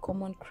am a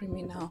common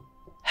criminal.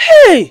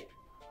 Hey!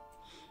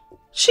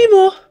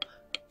 Shimo!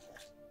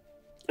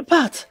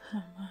 Pat!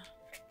 Mama.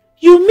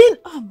 You mean...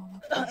 Oh,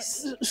 Mama,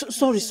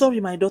 please. Sorry,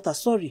 my daughter,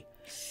 sorry.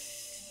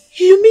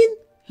 You mean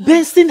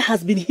Benson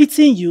has been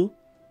hitting you?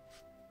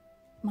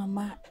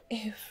 Mama,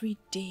 every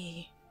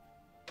day.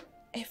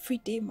 Every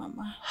day,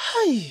 Mama.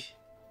 Hi!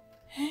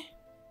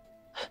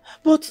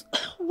 But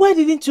why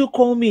didn't you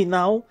call me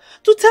now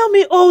to tell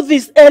me all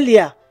this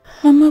earlier?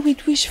 Mama,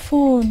 with which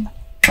phone?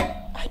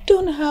 I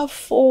don't have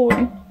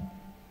phone.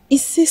 He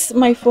seized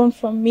my phone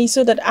from me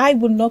so that I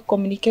would not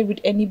communicate with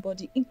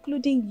anybody,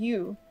 including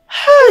you.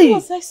 Hi! What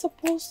was I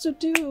supposed to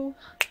do?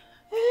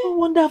 No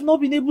wonder I've not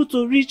been able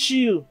to reach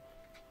you.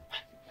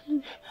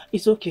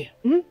 It's okay.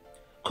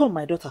 Come,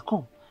 my daughter,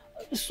 come.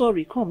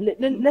 Sorry, come.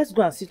 Let's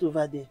go and sit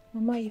over there.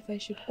 Mama, if I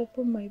should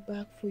open my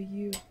bag for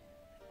you,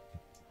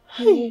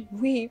 you will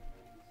weep.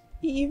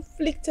 He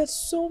inflicted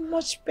so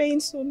much pain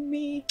on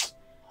me.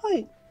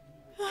 Hi.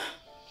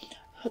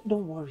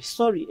 Don't worry.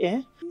 Sorry,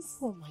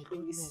 Oh my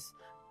goodness.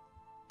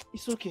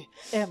 It's okay.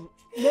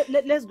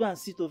 Let's go and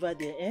sit over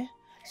there,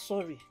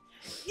 Sorry.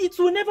 It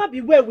will never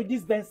be well with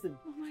this Benson.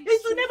 Mama,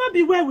 it will never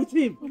be well with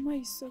him. Mama,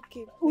 it's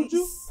okay.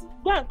 Uju,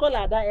 go and call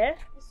Ada,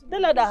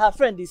 Tell her that her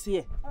friend is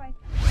here. Alright.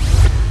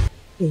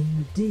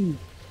 Indeed.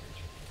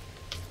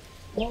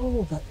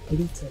 All that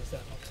glitters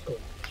are not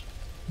gold.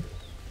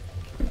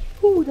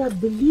 Who would have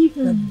believed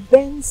that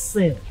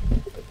Benson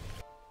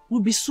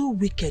would be so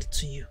wicked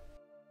to you?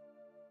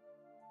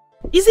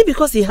 Is it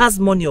because he has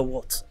money or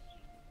what?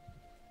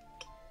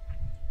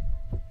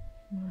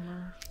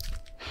 Mama,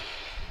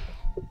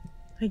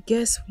 I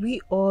guess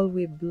we all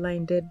were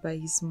blinded by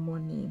his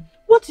money.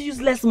 What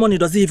useless money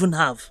does he even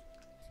have?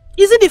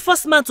 Is he the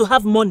first man to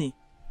have money?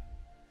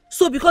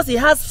 So because he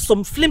has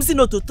some flimsy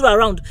note to throw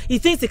around, he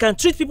thinks he can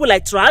treat people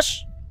like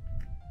trash?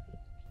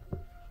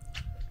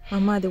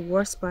 Mama, the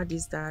worst part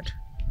is that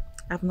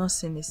I've not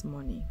seen his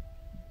money.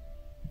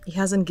 He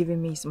hasn't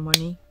given me his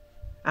money.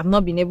 I've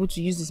not been able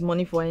to use his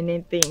money for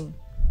anything.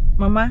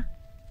 Mama,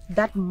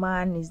 that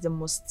man is the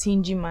most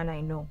stingy man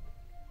I know.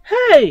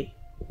 Hey!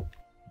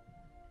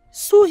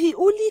 So he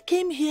only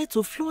came here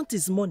to flaunt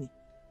his money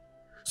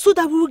so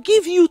that we will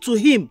give you to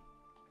him.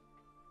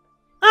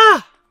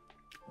 Ah!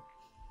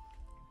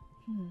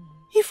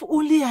 If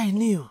only I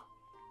knew.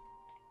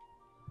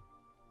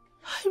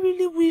 I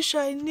really wish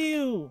I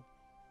knew.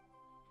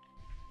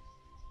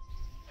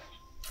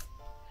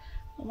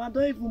 Mama,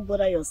 don't even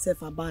bother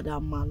yourself about that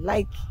man.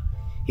 Like,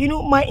 you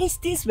know, my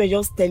instincts were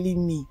just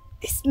telling me,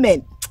 these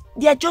men,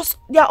 they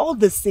are all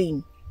the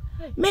same.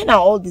 Men are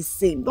all the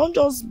same. Don't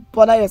just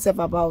bother yourself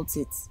about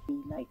it.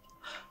 Like,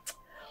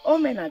 all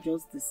men are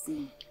just the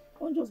same.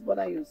 Don't just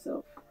bother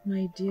yourself.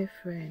 My dear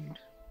friend,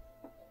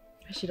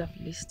 I should have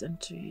listened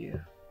to you.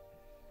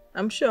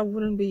 I'm sure I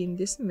wouldn't be in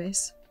this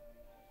mess.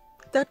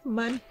 That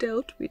man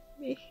dealt with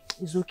me.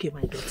 It's okay,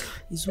 my daughter.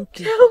 It's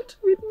okay. Dealt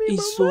with me,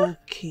 It's Mama.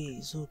 okay.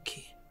 It's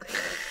okay.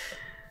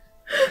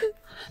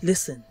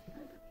 Listen,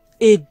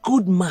 a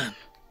good man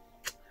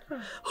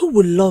who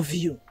will love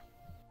you,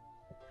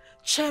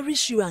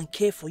 cherish you and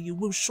care for you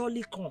will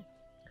surely come.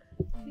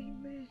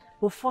 Amen.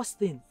 But first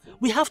thing,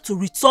 we have to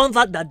return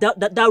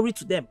that dowry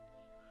to them.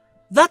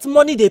 That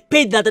money they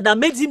paid that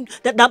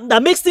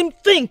makes him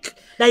think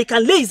that he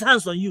can lay his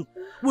hands on you.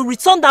 We'll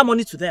return that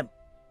money to them.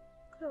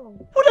 Oh.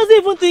 Who does he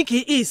even think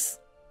he is?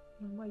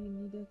 Mama, you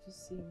needed to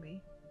see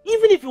me.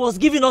 Even if he was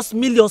giving us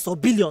millions or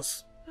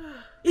billions,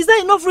 is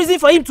there enough reason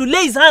for him to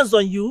lay his hands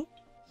on you?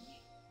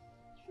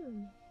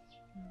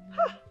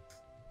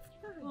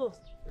 Oh.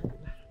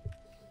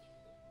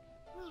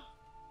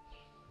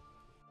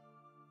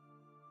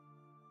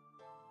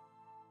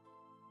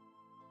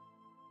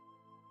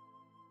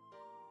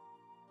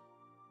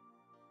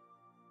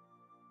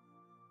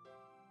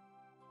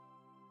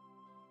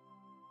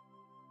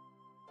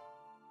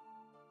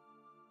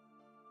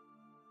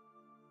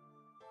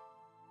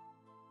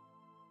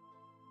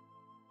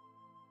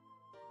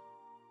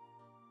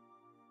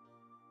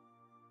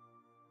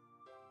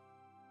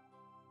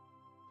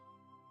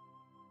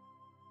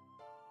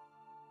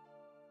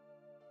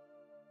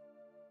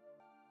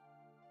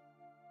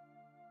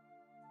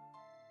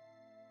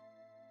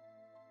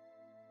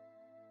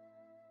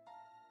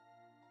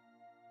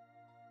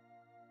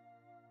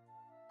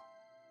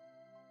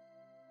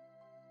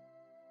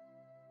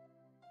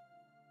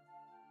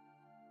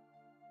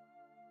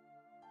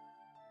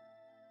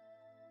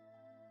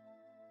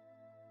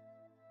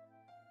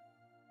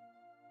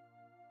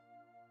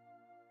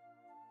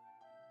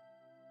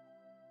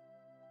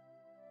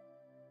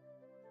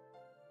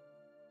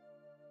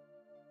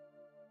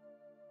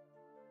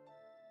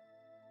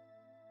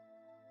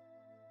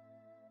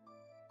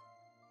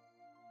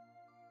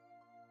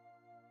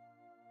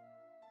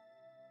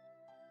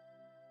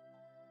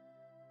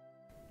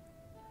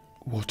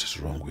 What is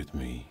wrong with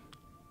me?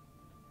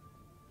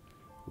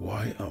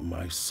 Why am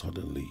I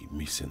suddenly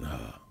missing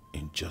her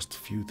in just a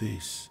few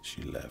days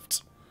she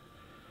left?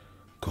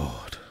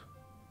 God,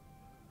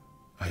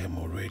 I am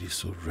already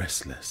so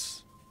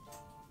restless.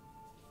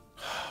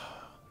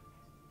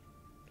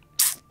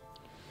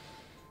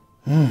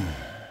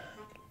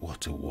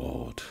 What a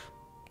world.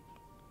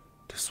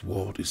 This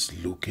world is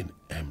looking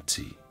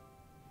empty.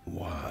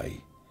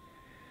 Why?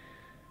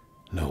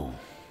 No.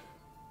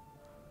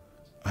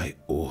 I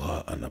owe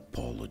her an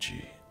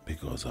apology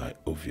because I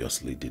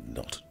obviously did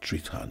not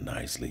treat her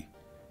nicely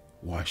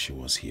while she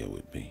was here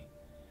with me.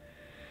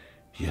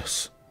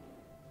 Yes,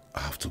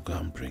 I have to go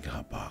and bring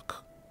her back.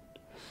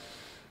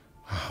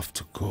 I have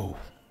to go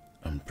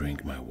and bring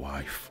my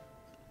wife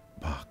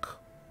back.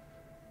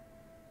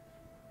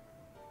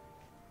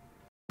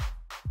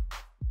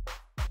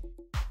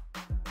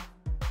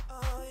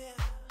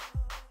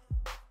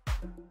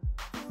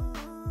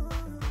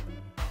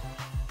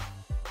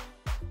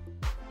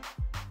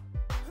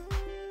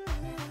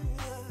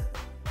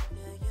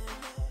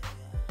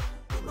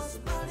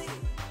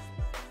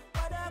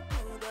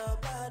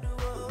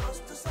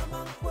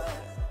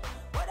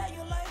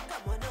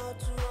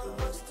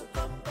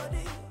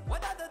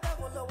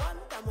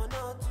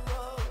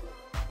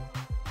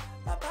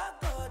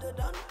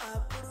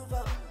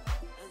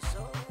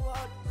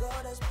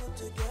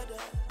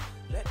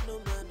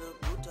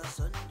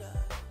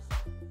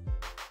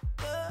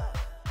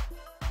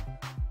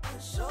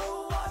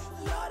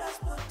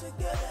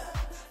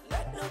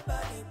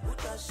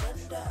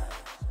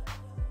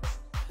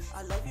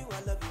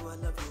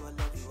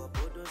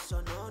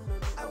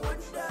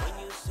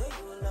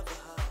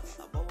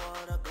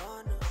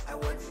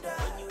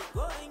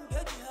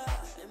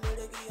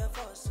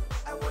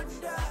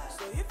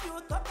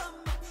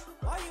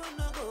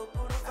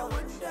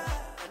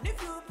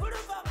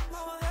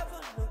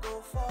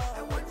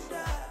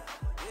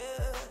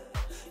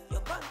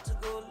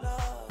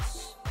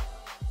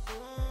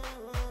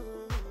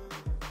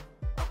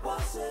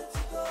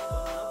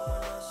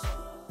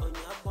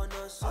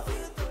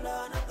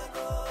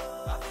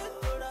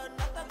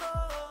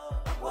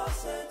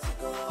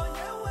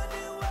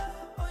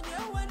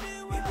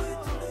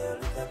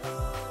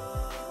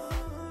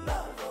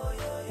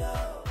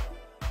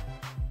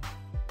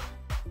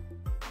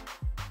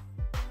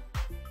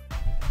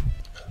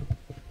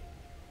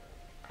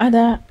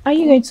 Ada, are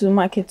you going to the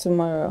market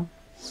tomorrow?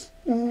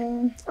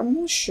 I'm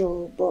not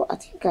sure, but I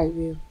think I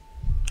will.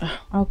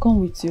 I'll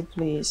come with you,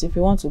 please. If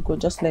you want to go,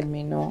 just let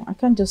me know. I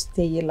can't just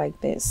stay here like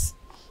this.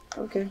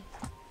 Okay.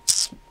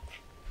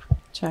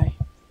 Try.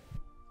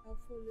 I'll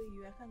follow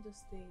you. I can't just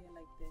stay here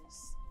like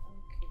this.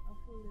 Okay, I'll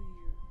follow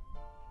you.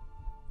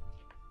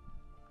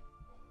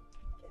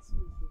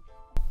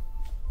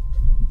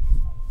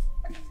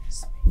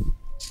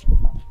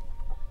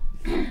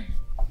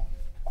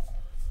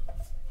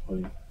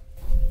 Honey,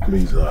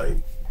 please,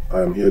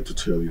 I am here to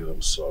tell you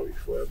I'm sorry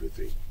for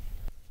everything.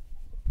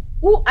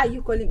 Who are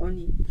you calling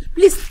Oni?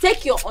 Please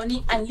take your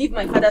Oni and leave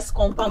my father's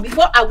compound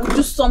before I will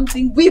do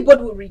something we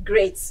both will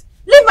regret.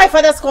 Leave my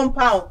father's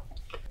compound.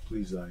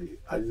 Please, I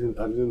didn't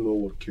know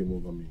what came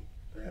over me.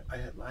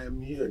 I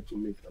am here to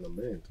make an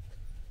amend.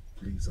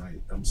 Please,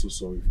 I'm so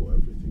sorry for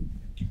everything.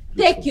 Please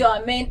take your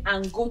amen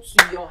and go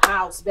to your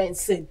house,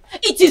 Benson.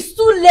 It is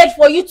too late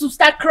for you to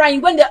start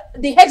crying when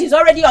the head is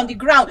already on the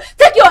ground.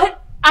 Take your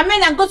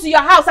amen and go to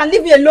your house and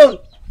leave me alone.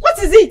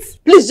 What is it?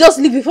 Please just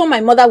leave before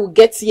my mother will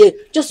get here.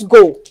 Just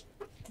go.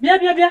 Bia.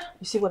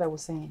 You see what I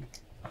was saying?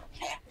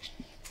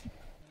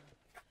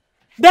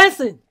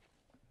 Benson,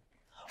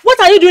 what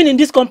are you doing in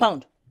this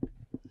compound?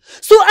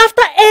 So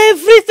after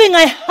everything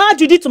I heard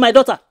you did to my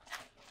daughter,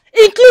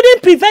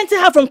 including preventing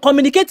her from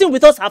communicating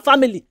with us, her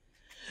family.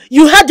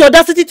 You had the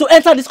audacity to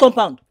enter this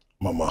compound.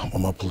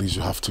 Mama, please,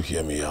 you have to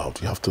hear me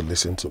out. You have to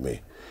listen to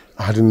me.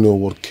 I didn't know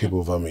what came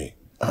over me.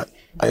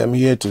 I am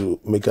here to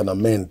make an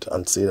amend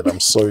and say that I'm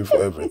sorry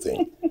for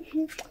everything.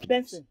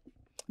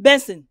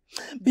 Benson,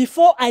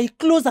 before I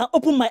close and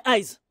open my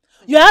eyes,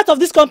 you're out of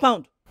this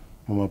compound.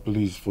 Mama,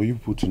 please, for you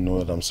to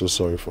know that I'm so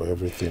sorry for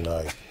everything,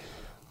 I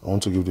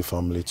want to give the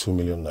family 2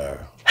 million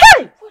naira.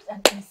 Hey! What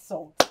an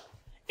insult.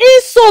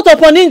 Insult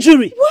upon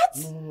injury. What?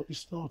 No,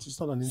 it's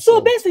not an insult. So,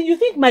 Benson, you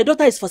think my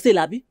daughter is for sale,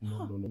 Abi?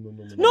 No.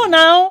 No,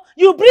 now,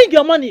 you bring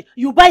your money,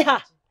 you buy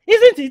her.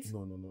 Isn't it?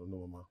 No,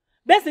 Mama.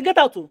 Benson, get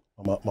out too.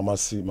 Mama,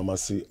 see,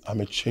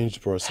 I'm a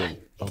changed person,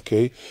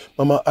 okay?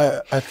 Mama,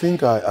 I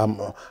think I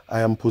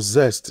am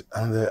possessed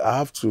and I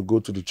have to go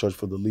to the church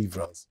for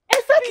deliverance.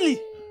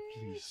 Exactly.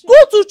 Please.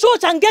 Go to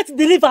church and get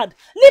delivered.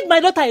 Leave my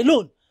daughter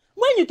alone.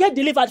 When you get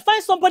delivered,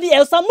 find somebody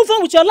else and move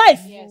on with your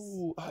life. Yes.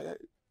 No,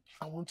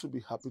 I want to be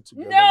happy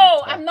together.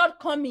 No, I'm not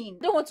coming.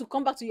 I don't want to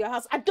come back to your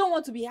house. I don't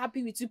want to be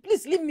happy with you.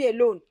 Please leave me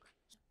alone.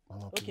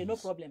 Mama, okay, please, no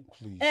problem.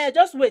 Please.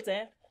 Just wait.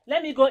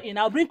 Let me go in.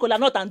 I'll bring cola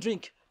nut and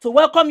drink to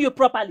welcome you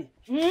properly.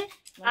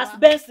 As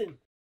Benson.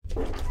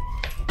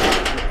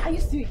 Are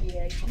you still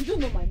here? You don't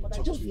know my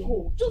mother. Just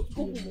go. Just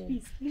go,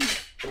 please.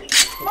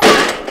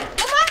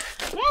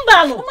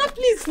 Mama,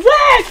 please.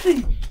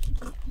 Wait!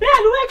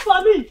 Ben, wait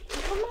for me.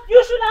 Mama.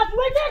 You should have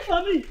waited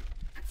for me.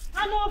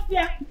 I know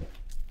fear.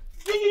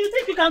 You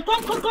think you can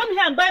come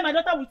here and buy my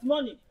daughter with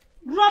money?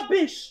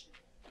 Rubbish.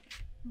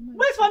 Mama,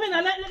 wait for me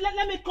now.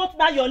 Let me cut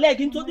down your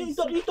leg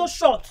into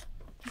short.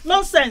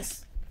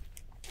 Nonsense.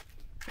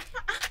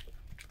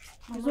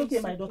 It's okay,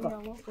 my daughter.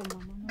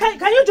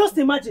 Can you just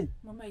imagine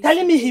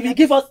telling me he will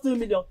give us 2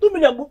 million? 2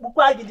 million Mama,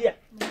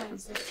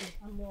 it's okay.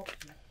 I'm okay.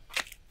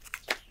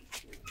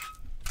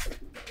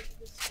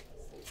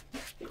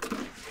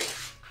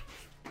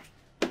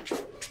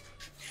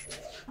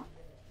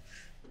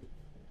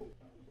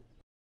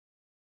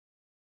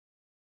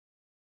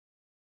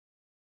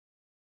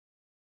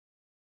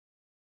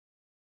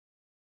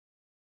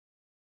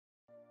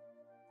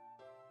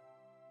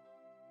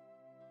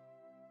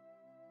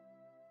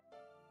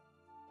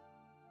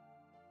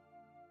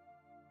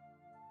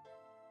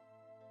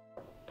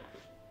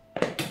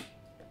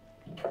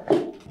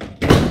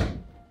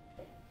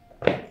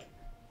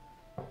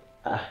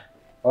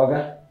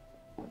 Oga.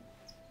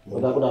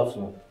 Good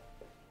afternoon.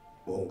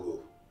 Mongo.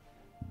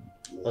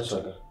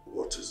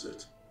 What is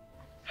it?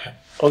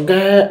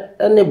 Oga,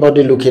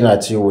 anybody looking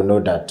at you will know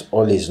that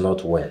all is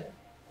not well.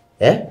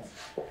 Eh?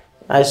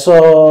 I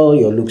saw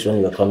your looks when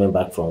you were coming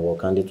back from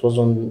work and it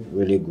wasn't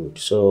really good.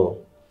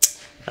 So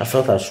I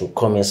felt I should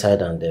come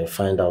inside and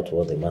find out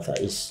what the matter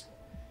is.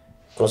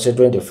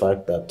 Considering the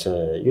fact that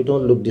you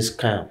don't look this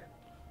calm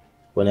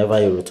whenever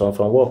you return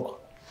from work.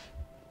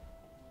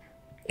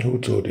 Who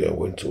told you I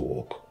went to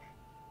work?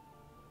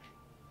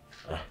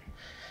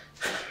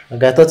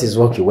 Okay, I thought it's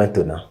work you went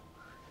to now.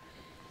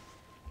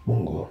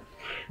 Mongo,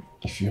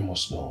 if you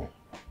must know,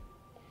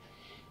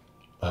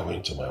 I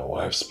went to my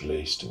wife's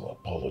place to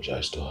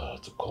apologize to her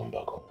to come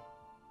back home.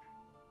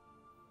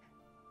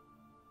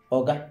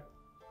 Oga,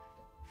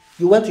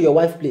 you went to your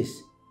wife's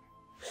place?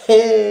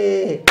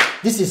 Hey,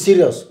 this is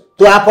serious.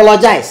 To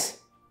apologize?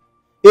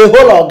 A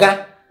whole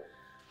Oga?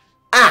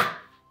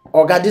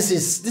 Oga, this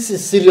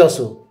is serious.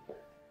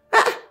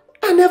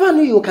 I never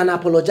knew you can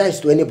apologize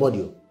to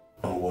anybody.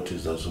 And what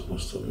is that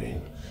supposed to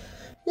mean?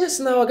 Yes,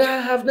 now, Oga,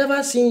 I have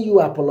never seen you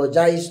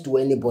apologize to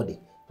anybody.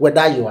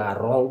 Whether you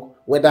are wrong,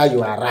 whether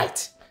you are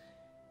right.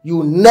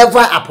 You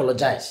never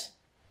apologize.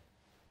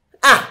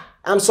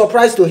 I'm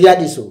surprised to hear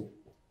this.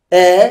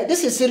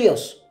 This is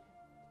serious.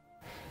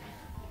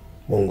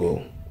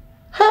 Mongo.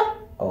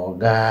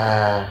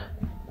 Oga.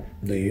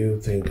 Do you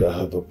think I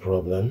have a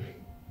problem?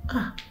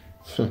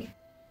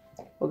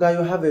 Oga,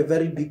 you have a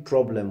very big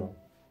problem.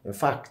 In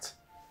fact,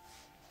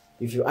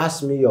 if you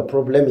ask me, your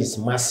problem is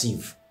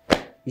massive.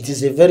 It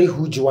is a very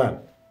huge one.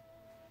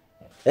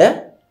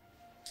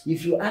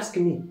 If you ask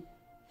me,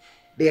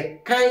 the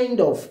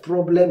kind of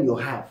problem you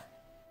have,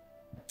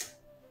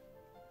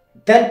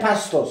 10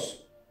 pastors,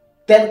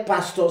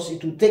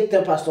 it will take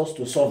 10 pastors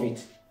to solve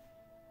it.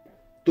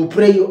 To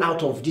pray you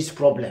out of this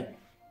problem.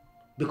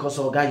 Because,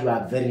 Oga, you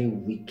are very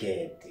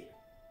wicked.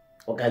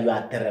 Oga, you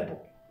are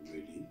terrible.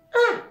 Really?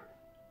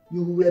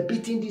 You were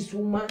beating this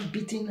woman,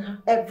 beating her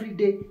every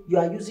day. You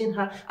are using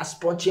her as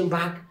punching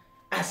bag,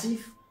 as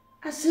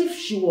if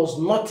she was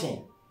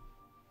nothing.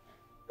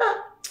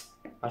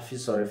 I feel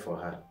sorry for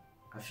her.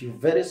 I feel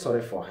very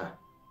sorry for her.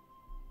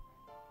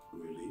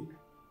 Really?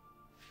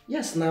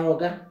 Yes, now,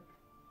 Oga.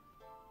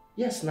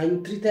 Yes, now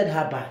you treated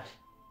her bad.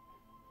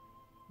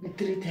 You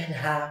treated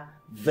her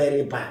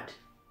very bad.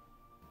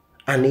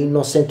 An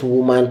innocent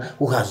woman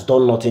who has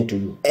done nothing to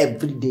you.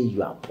 Every day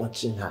you are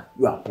punching her.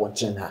 You are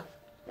punching her.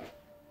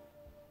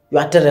 You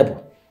are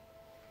terrible.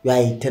 You are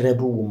a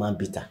terrible woman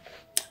beater.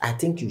 I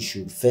think you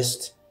should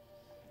first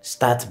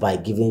start by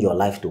giving your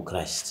life to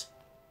Christ.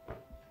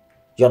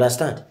 You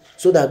understand?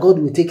 So that God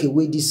will take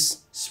away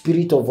this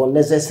spirit of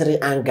unnecessary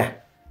anger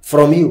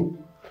from you.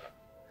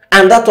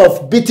 And that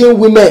of beating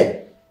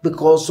women.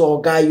 Because, oh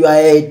guy, you are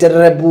a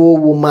terrible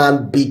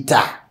woman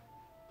beater.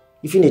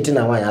 If you need to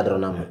know,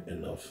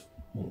 enough.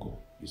 Mungo,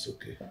 it's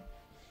okay.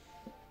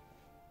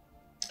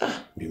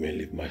 You may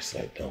leave my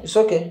side now. It's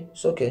okay.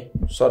 It's okay.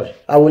 Sorry.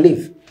 I will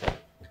leave.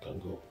 You can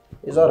go.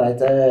 It's alright.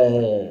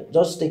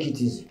 Just take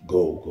it easy.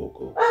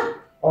 Go.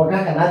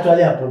 Oga can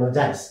actually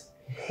apologize.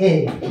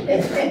 Hey.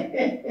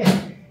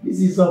 This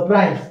is a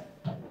surprise.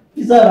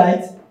 It's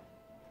alright.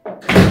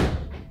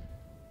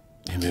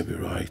 You may be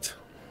right.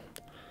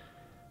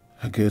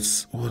 I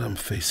guess what I'm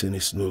facing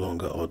is no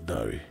longer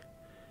ordinary.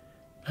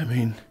 I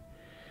mean,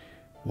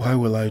 why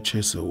will I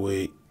chase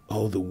away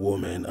all the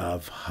women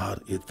I've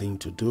had a thing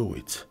to do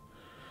with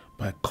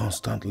by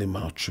constantly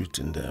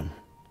maltreating them?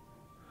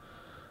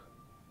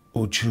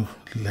 Oju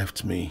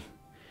left me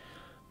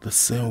the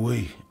same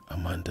way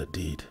Amanda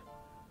did.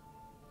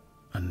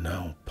 And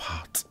now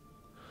Pat.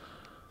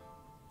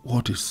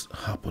 What is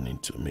happening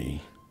to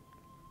me?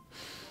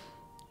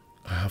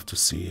 I have to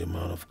see a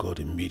man of God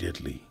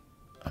immediately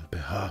and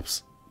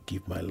perhaps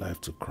give my life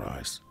to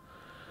Christ,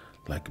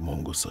 like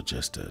Mongo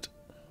suggested.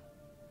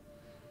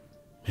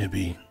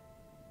 Maybe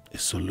a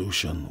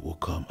solution will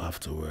come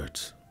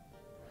afterwards.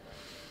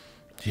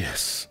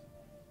 Yes,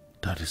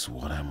 that is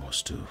what I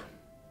must do.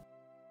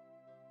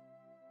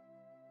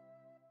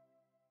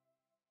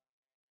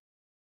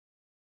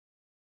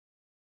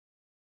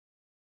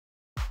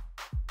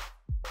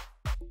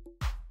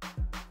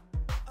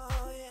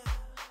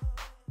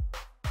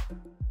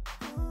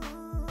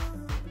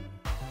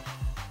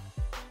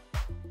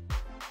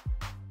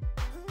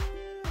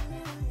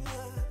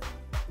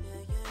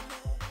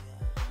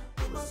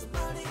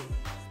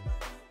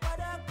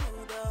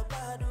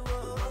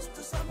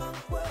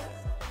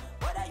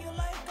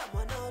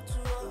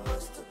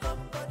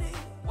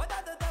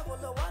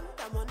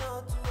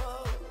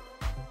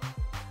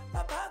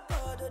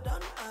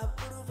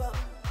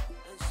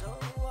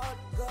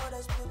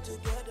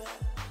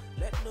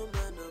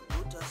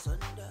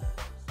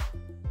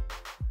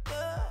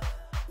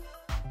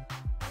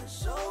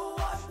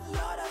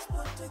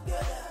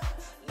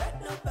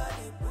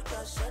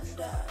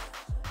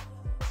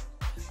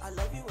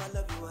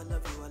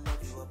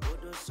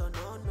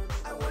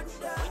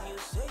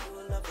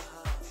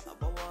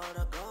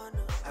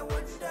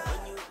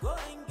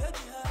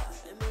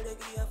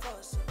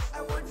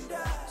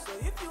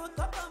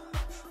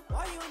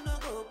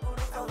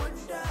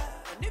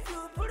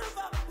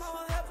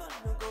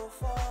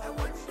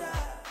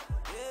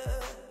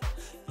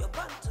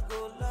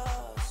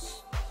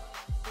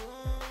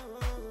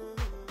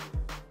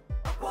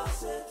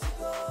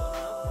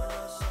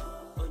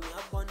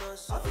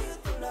 I'll be